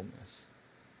youthfulness.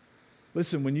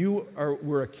 Listen, when you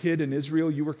were a kid in Israel,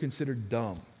 you were considered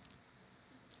dumb.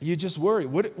 You just worry.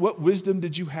 What wisdom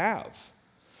did you have?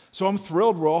 So I'm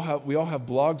thrilled we all have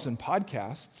blogs and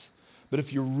podcasts, but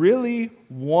if you really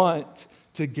want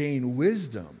to gain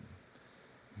wisdom,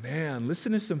 man,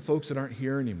 listen to some folks that aren't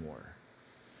here anymore.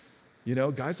 You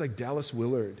know, guys like Dallas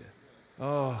Willard.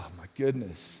 Oh, my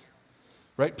goodness.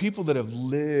 Right? People that have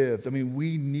lived. I mean,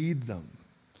 we need them.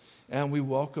 And we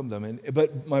welcome them.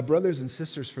 But my brothers and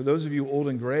sisters, for those of you old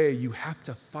and gray, you have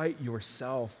to fight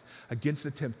yourself against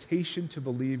the temptation to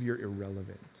believe you're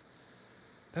irrelevant.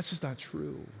 That's just not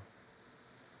true.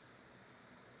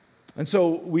 And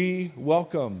so we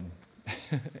welcome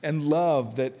and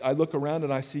love that I look around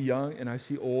and I see young and I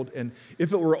see old. And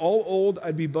if it were all old,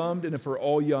 I'd be bummed. And if we're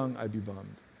all young, I'd be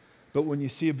bummed. But when you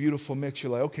see a beautiful mix,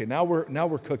 you're like, okay, now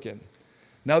we're cooking.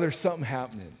 Now there's something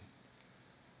happening.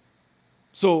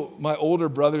 So, my older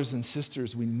brothers and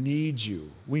sisters, we need you.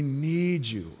 We need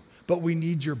you. But we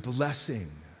need your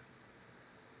blessing.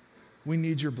 We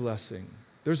need your blessing.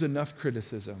 There's enough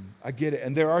criticism. I get it.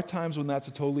 And there are times when that's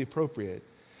totally appropriate.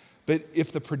 But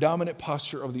if the predominant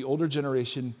posture of the older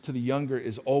generation to the younger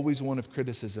is always one of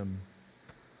criticism,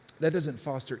 that doesn't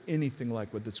foster anything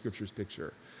like what the scriptures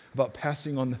picture about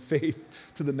passing on the faith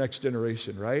to the next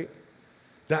generation, right?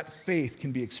 That faith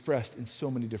can be expressed in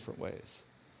so many different ways.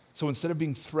 So instead of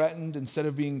being threatened, instead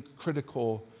of being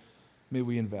critical, may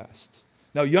we invest.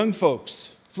 Now, young folks,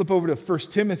 flip over to 1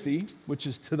 Timothy, which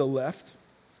is to the left.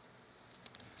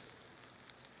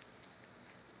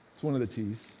 It's one of the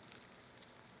T's.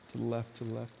 To the left, to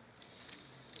the left.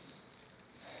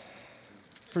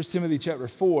 1 Timothy chapter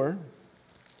 4,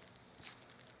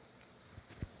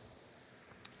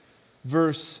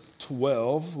 verse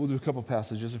 12. We'll do a couple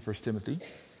passages in 1 Timothy.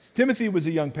 Timothy was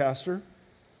a young pastor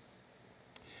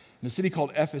in a city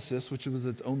called Ephesus, which was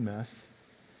its own mess.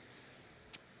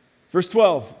 Verse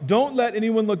 12, don't let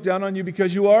anyone look down on you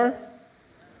because you are,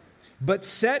 but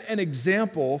set an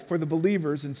example for the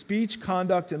believers in speech,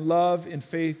 conduct, in love, in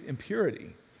faith, in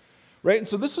purity. Right? And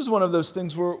so this is one of those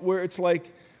things where it's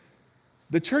like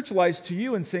the church lies to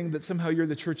you in saying that somehow you're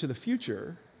the church of the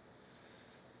future.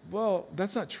 Well,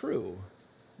 that's not true.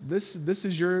 This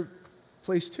is your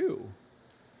place too.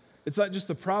 It's not just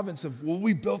the province of, well,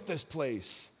 we built this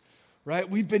place. Right?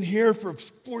 We've been here for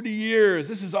 40 years.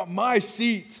 This is my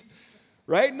seat.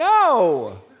 Right?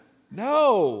 No.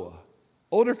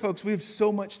 Older folks, we have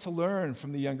so much to learn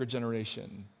from the younger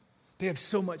generation. They have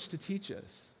so much to teach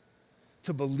us.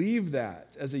 To believe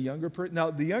that as a younger person. Now,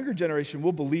 the younger generation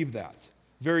will believe that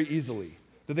very easily,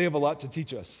 that they have a lot to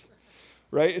teach us.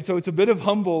 Right? And so it's a bit of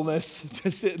humbleness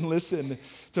to sit and listen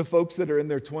to folks that are in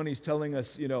their 20s telling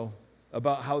us,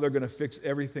 about how they're going to fix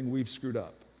everything we've screwed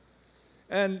up.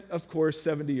 And, of course,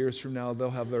 70 years from now, they'll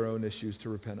have their own issues to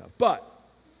repent of. But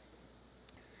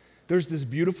there's this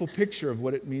beautiful picture of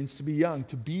what it means to be young,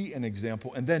 to be an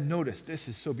example. And then notice, this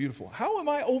is so beautiful. How am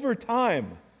I over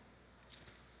time?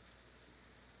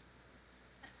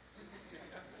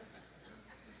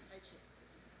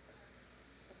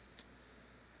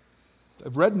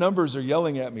 Red numbers are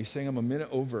yelling at me, saying I'm a minute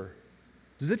over.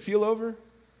 Does it feel over?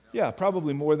 Yeah,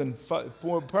 probably more than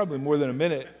a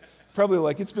minute. Probably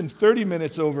like it's been 30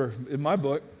 minutes over in my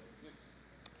book.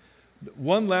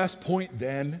 One last point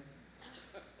then.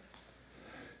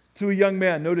 To a young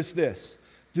man, notice this.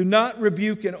 Do not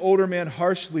rebuke an older man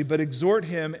harshly, but exhort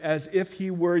him as if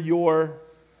he were your.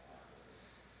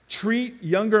 Treat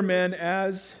younger men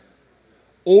as,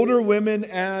 older women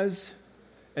as,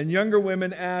 and younger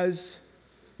women as,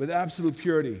 with absolute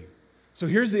purity. So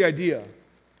here's the idea.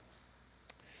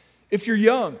 If you're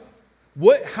young,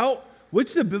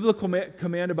 what's the biblical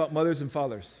command about mothers and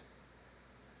fathers?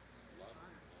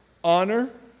 Honor.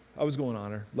 I was going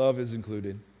honor. Love is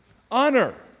included.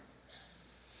 Honor.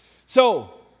 So,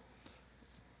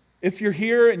 if you're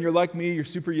here and you're like me, you're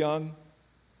super young,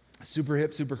 super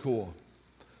hip, super cool,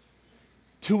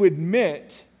 to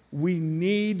admit we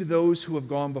need those who have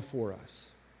gone before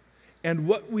us. And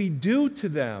what we do to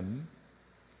them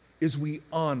is we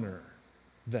honor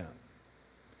them.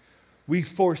 We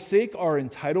forsake our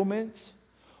entitlement.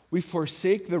 We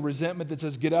forsake the resentment that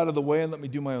says, get out of the way and let me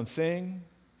do my own thing.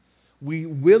 We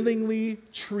willingly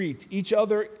treat each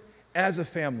other as a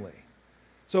family.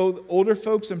 So older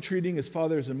folks I'm treating as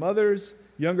fathers and mothers.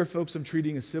 Younger folks I'm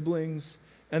treating as siblings.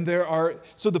 And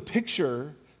so the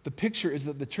picture is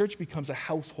that the church becomes a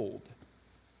household.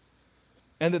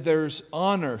 And that there's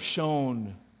honor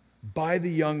shown by the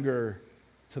younger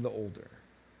to the older.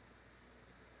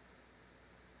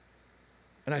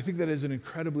 And I think that is an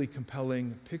incredibly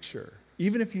compelling picture.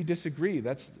 Even if you disagree,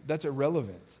 that's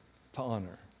irrelevant to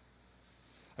honor.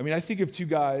 I mean, I think of two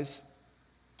guys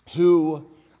who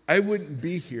I wouldn't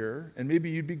be here, and maybe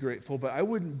you'd be grateful, but I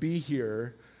wouldn't be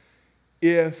here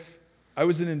if I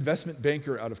was an investment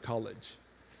banker out of college.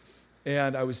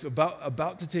 And I was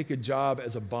about to take a job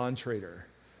as a bond trader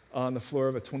on the floor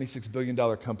of a $26 billion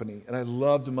company. And I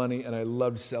loved money and I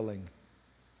loved selling.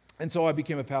 And so I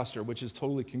became a pastor, which is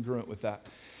totally congruent with that.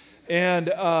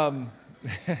 And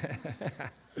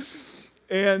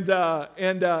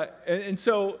and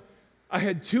so I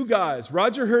had two guys,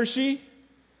 Roger Hershey,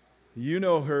 you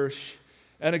know Hirsch,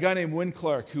 and a guy named Win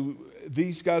Clark, who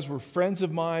these guys were friends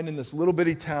of mine in this little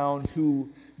bitty town who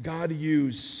God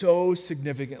used so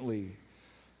significantly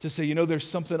to say, you know, there's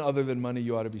something other than money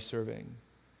you ought to be serving.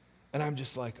 And I'm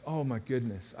just like, oh my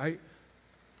goodness,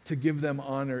 to give them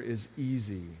honor is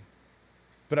easy.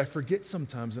 But I forget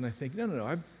sometimes and I think, no,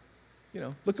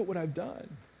 look at what I've done.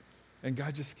 And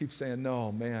God just keeps saying,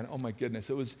 no, man, oh my goodness.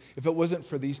 If it wasn't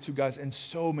for these two guys and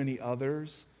so many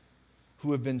others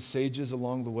who have been sages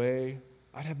along the way,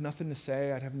 I'd have nothing to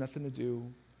say, I'd have nothing to do.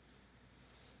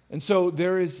 And so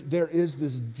there is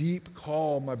this deep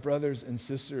call, my brothers and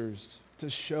sisters, to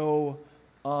show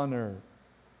honor.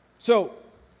 So,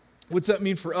 what's that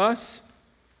mean for us?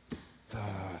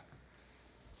 A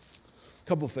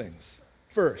couple things.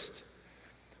 First,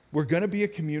 we're going to be a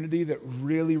community that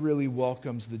really, really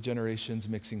welcomes the generations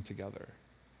mixing together.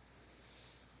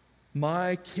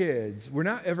 My kids, we're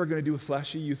not ever going to do a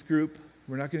flashy youth group.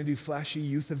 We're not going to do flashy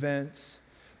youth events.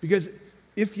 Because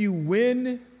if you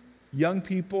win young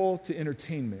people to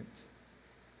entertainment,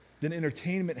 then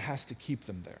entertainment has to keep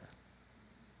them there.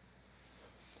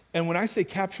 And when I say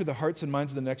capture the hearts and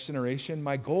minds of the next generation,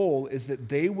 my goal is that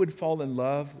they would fall in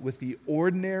love with the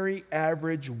ordinary,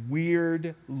 average,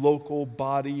 weird, local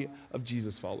body of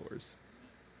Jesus followers.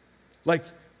 Like,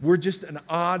 we're just an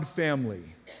odd family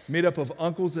made up of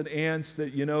uncles and aunts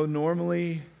that,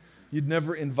 normally you'd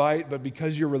never invite, but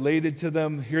because you're related to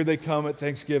them, here they come at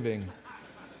Thanksgiving.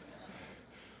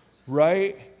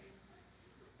 Right?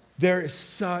 There is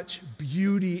such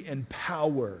beauty and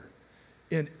power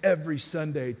in every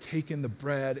Sunday taking the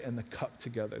bread and the cup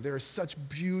together. There is such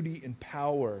beauty and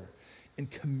power in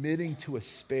committing to a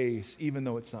space, even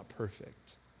though it's not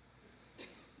perfect.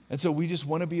 And so we just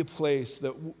want to be a place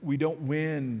that we don't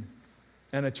win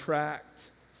and attract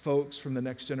folks from the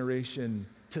next generation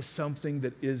to something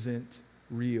that isn't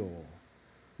real.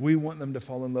 We want them to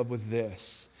fall in love with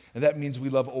this. And that means we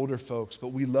love older folks, but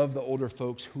we love the older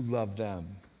folks who love them.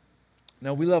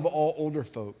 Now, we love all older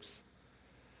folks.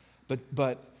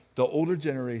 But the older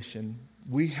generation,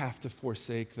 we have to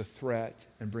forsake the threat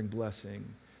and bring blessing.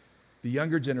 The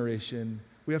younger generation,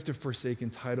 we have to forsake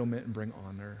entitlement and bring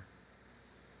honor.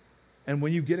 And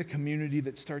when you get a community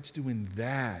that starts doing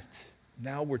that,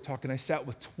 now we're talking. I sat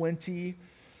with 20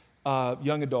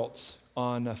 young adults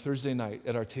on a Thursday night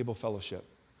at our table fellowship.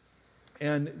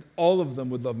 And all of them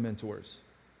would love mentors.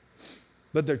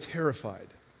 But they're terrified.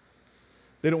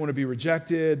 They don't want to be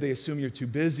rejected. They assume you're too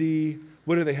busy.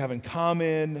 What do they have in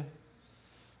common?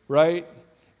 Right?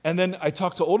 And then I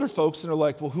talk to older folks and they're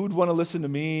like, well, who would want to listen to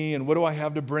me? And what do I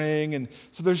have to bring? And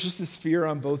so there's just this fear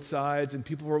on both sides. And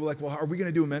people were like, well, are we going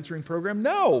to do a mentoring program?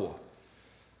 No.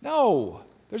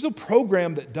 There's no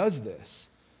program that does this.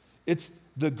 It's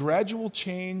the gradual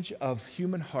change of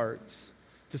human hearts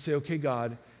to say, okay,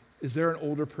 God, is there an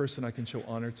older person I can show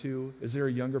honor to? Is there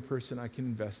a younger person I can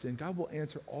invest in? God will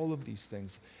answer all of these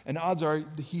things. And odds are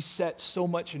he set so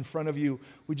much in front of you,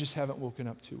 we just haven't woken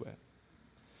up to it.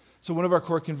 So one of our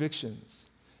core convictions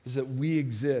is that we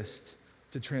exist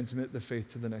to transmit the faith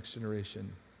to the next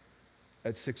generation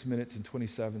at 6 minutes and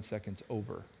 27 seconds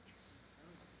over.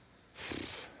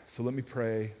 So let me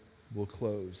pray. We'll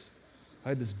close. I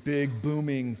had this big,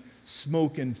 booming,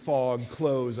 smoke and fog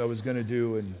close I was going to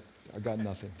do, and I got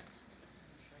nothing.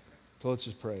 So let's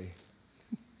just pray.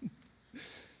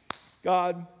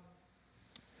 God,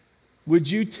 would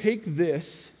you take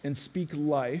this and speak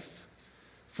life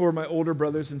for my older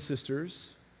brothers and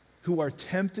sisters who are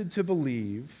tempted to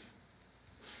believe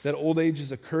that old age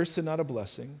is a curse and not a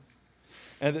blessing,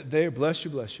 and that they, bless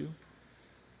you.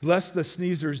 Bless the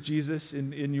sneezers, Jesus,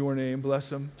 in your name. Bless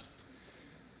them.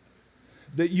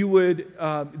 That you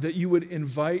would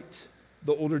invite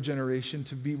the older generation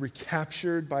to be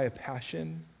recaptured by a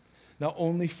passion, not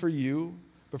only for you,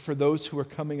 but for those who are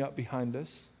coming up behind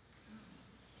us.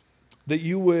 That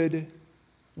you would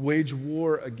wage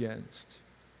war against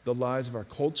the lies of our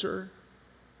culture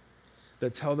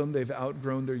that tell them they've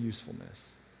outgrown their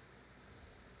usefulness,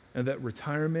 and that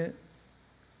retirement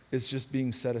is just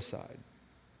being set aside.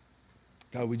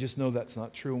 God, we just know that's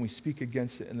not true, and we speak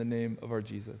against it in the name of our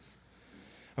Jesus.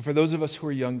 And for those of us who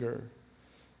are younger,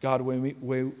 God,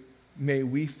 may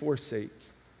we forsake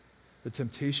the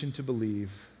temptation to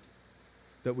believe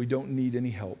that we don't need any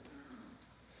help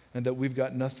and that we've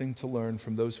got nothing to learn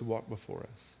from those who walk before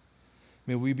us.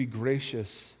 May we be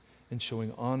gracious in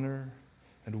showing honor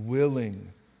and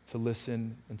willing to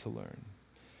listen and to learn.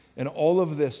 In all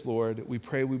of this, Lord, we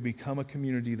pray we become a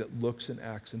community that looks and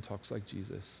acts and talks like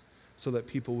Jesus, so that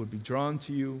people would be drawn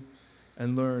to you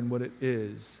and learn what it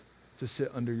is to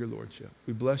sit under your lordship.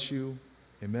 We bless you.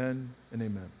 Amen and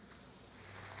amen.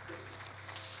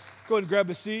 Go ahead and grab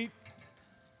a seat.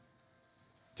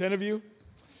 10 of you.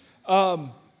 I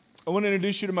want to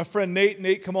introduce you to my friend Nate.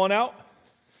 Nate, come on out.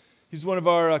 He's one of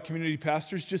our community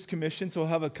pastors, just commissioned, so he'll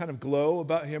have a kind of glow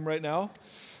about him right now.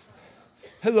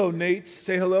 Hello, Nate.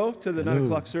 Say hello to the 9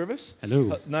 o'clock service.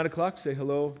 Hello. 9 o'clock, say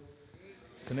hello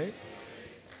to Nate.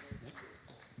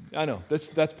 I know,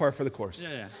 that's par for the course.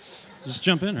 Yeah. Just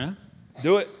jump in, right?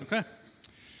 Do it. Okay.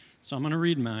 So I'm going to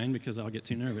read mine because I'll get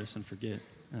too nervous and forget.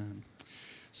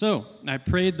 So I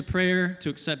prayed the prayer to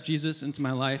accept Jesus into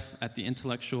my life at the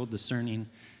intellectual, discerning,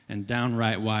 and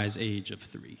downright wise age of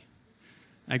 3.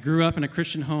 I grew up in a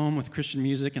Christian home with Christian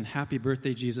music and Happy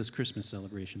Birthday Jesus Christmas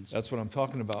celebrations. That's what I'm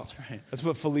talking about. That's right. That's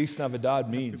what Feliz Navidad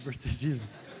means. Happy Birthday Jesus.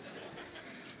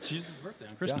 It's Jesus' birthday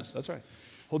on Christmas. Yeah, that's right.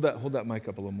 Hold that mic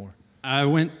up a little more. I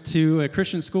went to a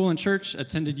Christian school and church,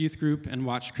 attended youth group, and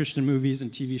watched Christian movies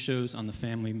and TV shows on the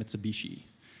family Mitsubishi.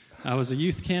 I was a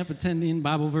youth camp attending,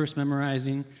 Bible verse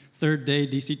memorizing, third day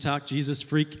DC Talk Jesus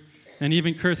freak, and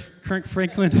even Kirk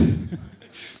Franklin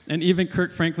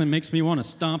makes me want to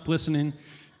stomp listening,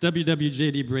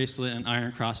 WWJD bracelet and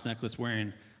Iron Cross necklace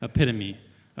wearing, epitome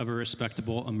of a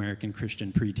respectable American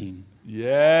Christian preteen.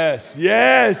 Yes.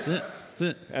 That's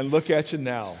it. And look at you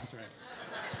now. That's right.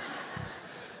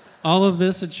 All of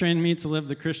this had trained me to live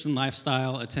the Christian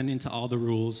lifestyle, attending to all the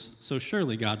rules, so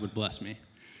surely God would bless me.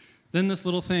 Then this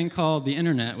little thing called the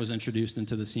internet was introduced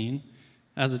into the scene.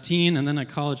 As a teen and then a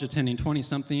college-attending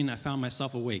 20-something, I found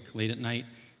myself awake late at night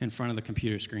in front of the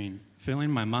computer screen,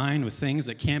 filling my mind with things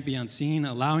that can't be unseen,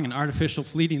 allowing an artificial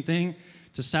fleeting thing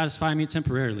to satisfy me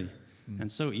temporarily,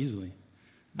 and so easily.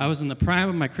 I was in the prime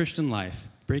of my Christian life,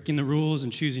 breaking the rules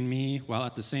and choosing me, while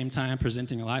at the same time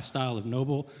presenting a lifestyle of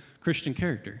noble Christian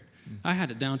character. I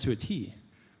had it down to a T.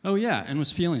 Oh yeah, and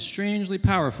was feeling strangely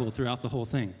powerful throughout the whole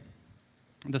thing.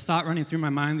 The thought running through my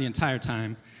mind the entire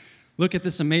time, look at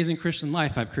this amazing Christian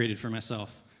life I've created for myself.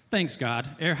 Thanks, God.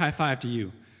 Air high five to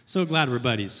you. So glad we're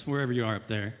buddies, wherever you are up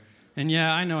there. And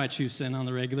yeah, I know I choose sin on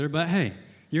the regular, but hey,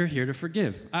 you're here to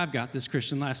forgive. I've got this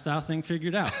Christian lifestyle thing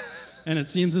figured out. And it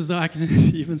seems as though I can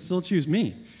even still choose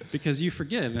me, because you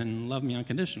forgive and love me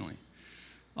unconditionally.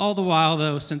 All the while,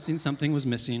 though, sensing something was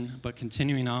missing, but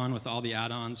continuing on with all the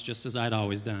add-ons just as I'd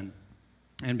always done.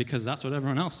 And because that's what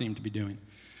everyone else seemed to be doing.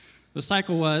 The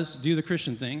cycle was do the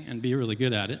Christian thing and be really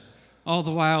good at it, all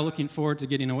the while looking forward to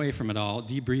getting away from it all,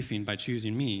 debriefing by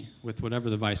choosing me, with whatever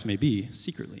the vice may be,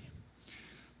 secretly.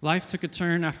 Life took a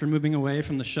turn after moving away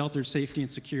from the sheltered safety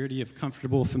and security of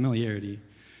comfortable familiarity.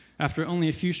 After only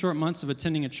a few short months of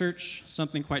attending a church,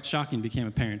 something quite shocking became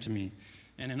apparent to me.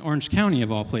 And in Orange County,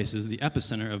 of all places, the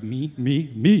epicenter of me.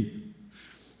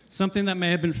 Something that may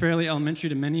have been fairly elementary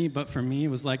to many, but for me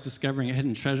was like discovering a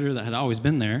hidden treasure that had always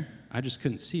been there, I just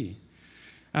couldn't see.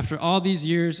 After all these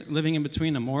years living in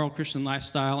between a moral Christian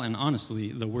lifestyle and,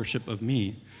 honestly, the worship of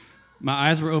me, my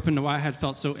eyes were open to why I had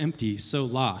felt so empty, so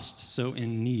lost, so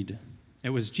in need. It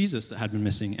was Jesus that had been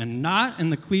missing, and not in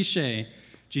the cliche,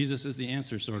 Jesus is the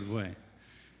answer sort of way.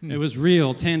 It was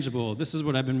real, tangible. This is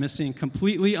what I've been missing,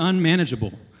 completely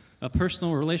unmanageable. A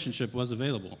personal relationship was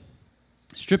available.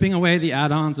 Stripping away the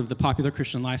add-ons of the popular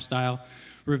Christian lifestyle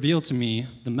revealed to me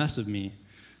the mess of me,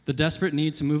 the desperate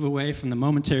need to move away from the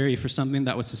momentary for something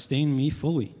that would sustain me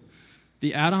fully.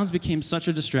 The add-ons became such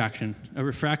a distraction, a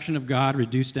refraction of God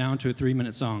reduced down to a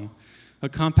 3-minute song, a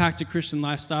compacted Christian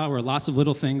lifestyle where lots of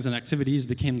little things and activities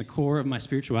became the core of my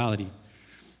spirituality.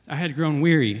 I had grown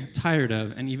weary, tired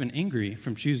of, and even angry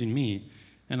from choosing me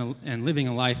and living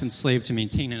a life enslaved to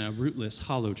maintaining a rootless,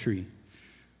 hollow tree.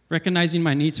 Recognizing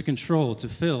my need to control, to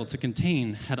fill, to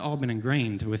contain had all been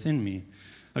ingrained within me,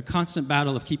 a constant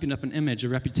battle of keeping up an image, a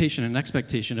reputation, an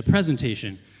expectation, a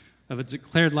presentation of a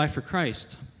declared life for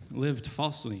Christ, lived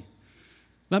falsely.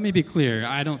 Let me be clear,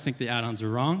 I don't think the add-ons are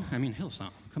wrong. I mean,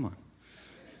 Hillsong, come on.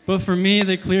 But for me,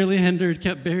 they clearly hindered,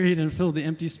 kept buried, and filled the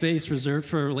empty space reserved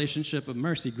for a relationship of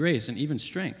mercy, grace, and even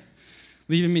strength,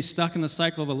 leaving me stuck in the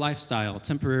cycle of a lifestyle,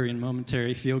 temporary and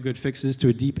momentary feel-good fixes to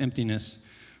a deep emptiness,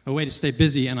 a way to stay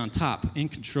busy and on top, in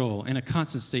control, in a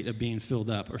constant state of being filled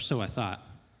up, or so I thought.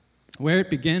 Where it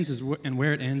begins and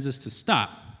where it ends is to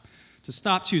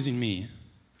stop choosing me,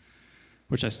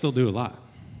 which I still do a lot.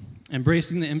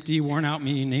 Embracing the empty, worn-out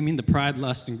me, naming the pride,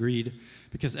 lust, and greed,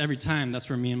 because every time that's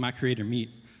where me and my Creator meet,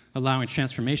 allowing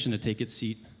transformation to take its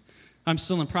seat. I'm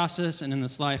still in process, and in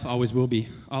this life always will be.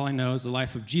 All I know is the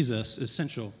life of Jesus is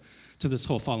essential to this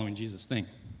whole following Jesus thing.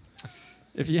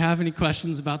 If you have any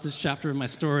questions about this chapter of my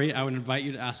story, I would invite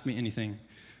you to ask me anything,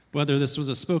 whether this was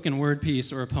a spoken word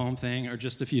piece or a poem thing or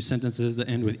just a few sentences that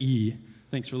end with E.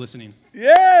 Thanks for listening.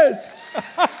 Yes!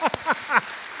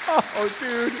 Oh,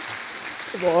 dude.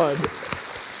 Come on.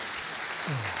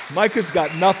 Micah's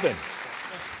got nothing.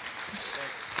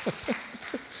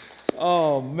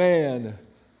 Oh, man.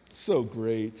 So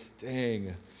great.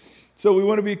 Dang. So we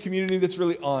want to be a community that's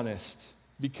really honest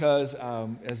because,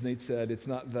 as Nate said, it's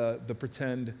not the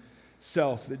pretend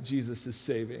self that Jesus is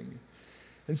saving.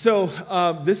 And so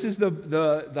this is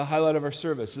the highlight of our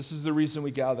service. This is the reason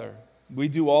we gather. We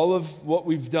do all of what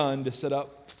we've done to set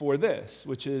up for this,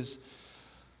 which is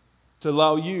to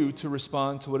allow you to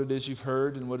respond to what it is you've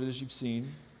heard and what it is you've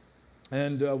seen.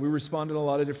 And we respond in a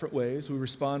lot of different ways. We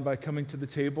respond by coming to the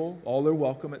table. All are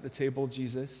welcome at the table of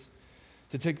Jesus.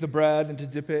 To take the bread and to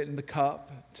dip it in the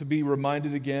cup. To be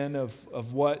reminded again of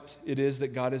what it is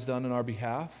that God has done on our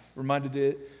behalf.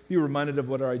 Be reminded of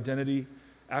what our identity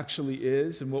actually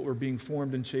is and what we're being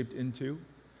formed and shaped into.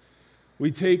 We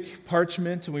take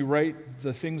parchment and we write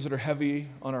the things that are heavy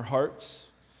on our hearts.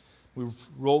 We've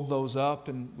rolled those up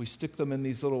and we stick them in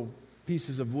these little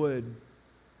pieces of wood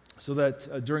so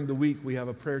that during the week we have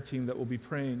a prayer team that will be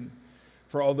praying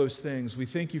for all those things. We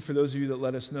thank you for those of you that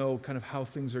let us know kind of how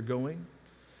things are going.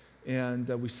 And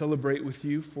we celebrate with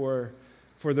you for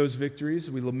those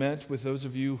victories. We lament with those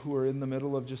of you who are in the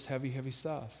middle of just heavy, heavy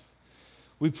stuff.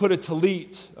 We put a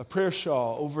tallit, a prayer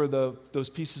shawl, over those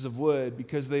pieces of wood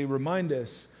because they remind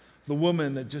us the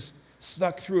woman that just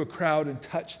snuck through a crowd and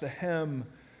touched the hem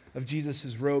of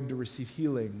Jesus' robe to receive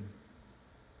healing.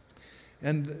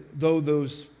 And though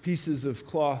those pieces of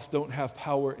cloth don't have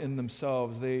power in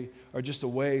themselves, they are just a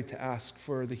way to ask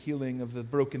for the healing of the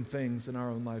broken things in our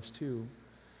own lives too.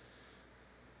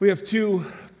 We have 2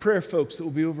 prayer folks that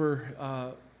will be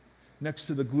over next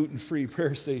to the gluten-free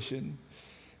prayer station.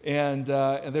 And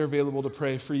they're available to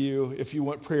pray for you. If you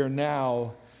want prayer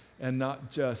now and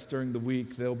not just during the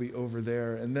week, they'll be over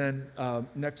there. And then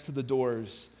next to the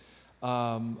doors,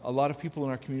 a lot of people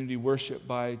in our community worship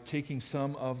by taking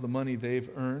some of the money they've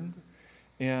earned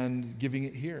and giving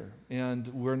it here. And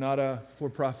we're not a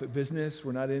for-profit business.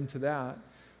 We're not into that.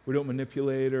 We don't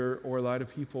manipulate or lie to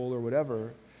people or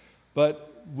whatever. But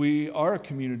we are a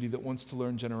community that wants to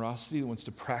learn generosity, that wants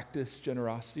to practice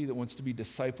generosity, that wants to be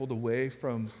discipled away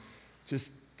from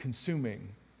just consuming.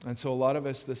 And so a lot of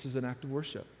us, this is an act of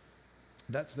worship.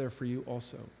 That's there for you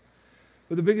also.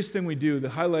 But the biggest thing we do, the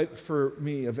highlight for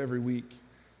me of every week,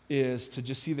 is to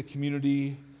just see the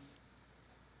community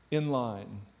in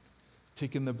line,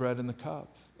 taking the bread and the cup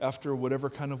after whatever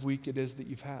kind of week it is that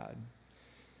you've had,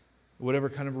 whatever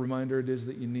kind of reminder it is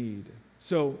that you need.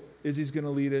 So Izzy's going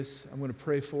to lead us. I'm going to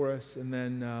pray for us, and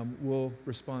then we'll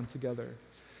respond together.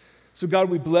 So God,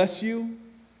 we bless you.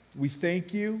 We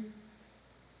thank you.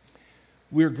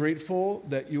 We're grateful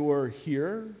that you are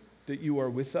here, that you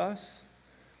are with us.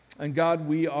 And God,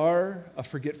 we are a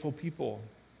forgetful people.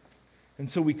 And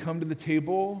so we come to the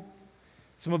table,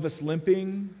 some of us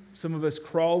limping, some of us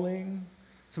crawling,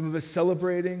 some of us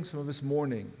celebrating, some of us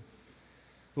mourning.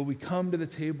 But we come to the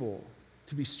table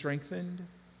to be strengthened,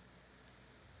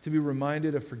 to be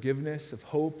reminded of forgiveness, of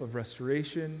hope, of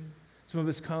restoration. Some of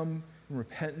us come in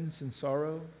repentance and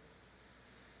sorrow.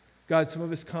 God, some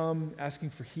of us come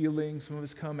asking for healing. Some of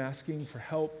us come asking for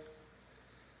help.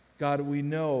 God, we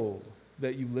know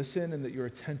that you listen and that you're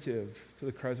attentive to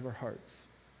the cries of our hearts.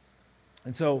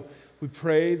 And so we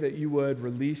pray that you would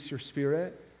release your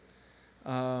Spirit,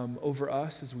 over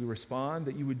us as we respond,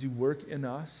 that you would do work in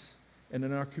us and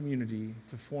in our community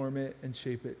to form it and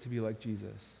shape it to be like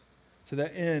Jesus. To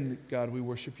that end, God, we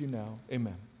worship you now.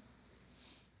 Amen.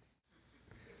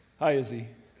 Hi, Izzy.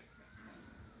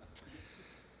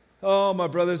 Oh, my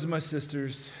brothers and my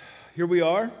sisters, here we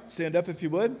are. Stand up if you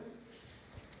would.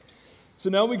 So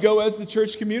now we go as the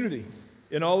church community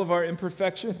in all of our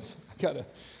imperfections. I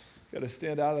gotta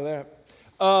stand out of there.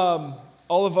 All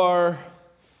of our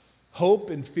hope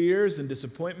and fears and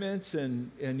disappointments,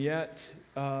 and yet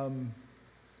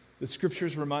the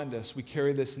scriptures remind us we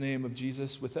carry this name of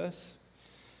Jesus with us.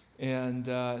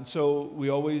 And so we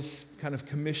always kind of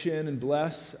commission and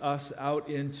bless us out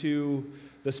into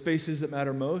the spaces that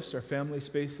matter most, our family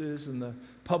spaces and the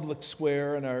public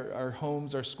square and our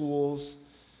homes, our schools,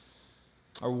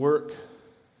 our work.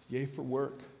 Yay for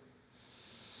work.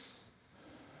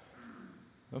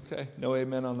 Okay, no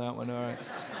amen on that one, all right.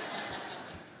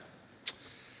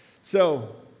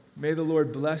 So, may the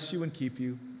Lord bless you and keep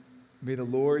you. May the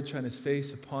Lord shine his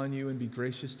face upon you and be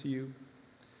gracious to you.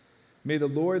 May the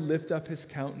Lord lift up his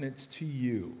countenance to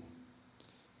you,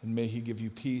 and may he give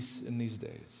you peace in these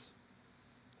days.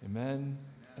 Amen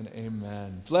and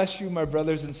amen. Bless you, my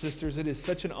brothers and sisters. It is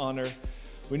such an honor.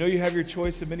 We know you have your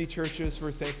choice of many churches.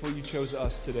 We're thankful you chose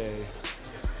us today.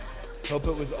 Hope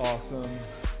it was awesome.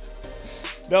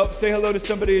 Nope, say hello to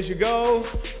somebody as you go,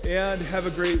 and have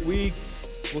a great week.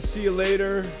 We'll see you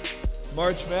later.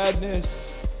 March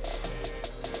Madness.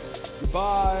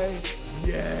 Goodbye.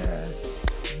 Yes.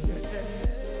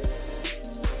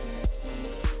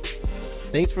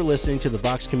 Thanks for listening to the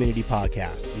Vox Community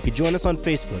Podcast. You can join us on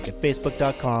Facebook at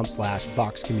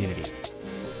facebook.com/Vox Community.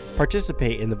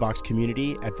 Participate in the Vox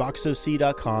Community at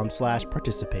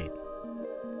voxoc.com/participate.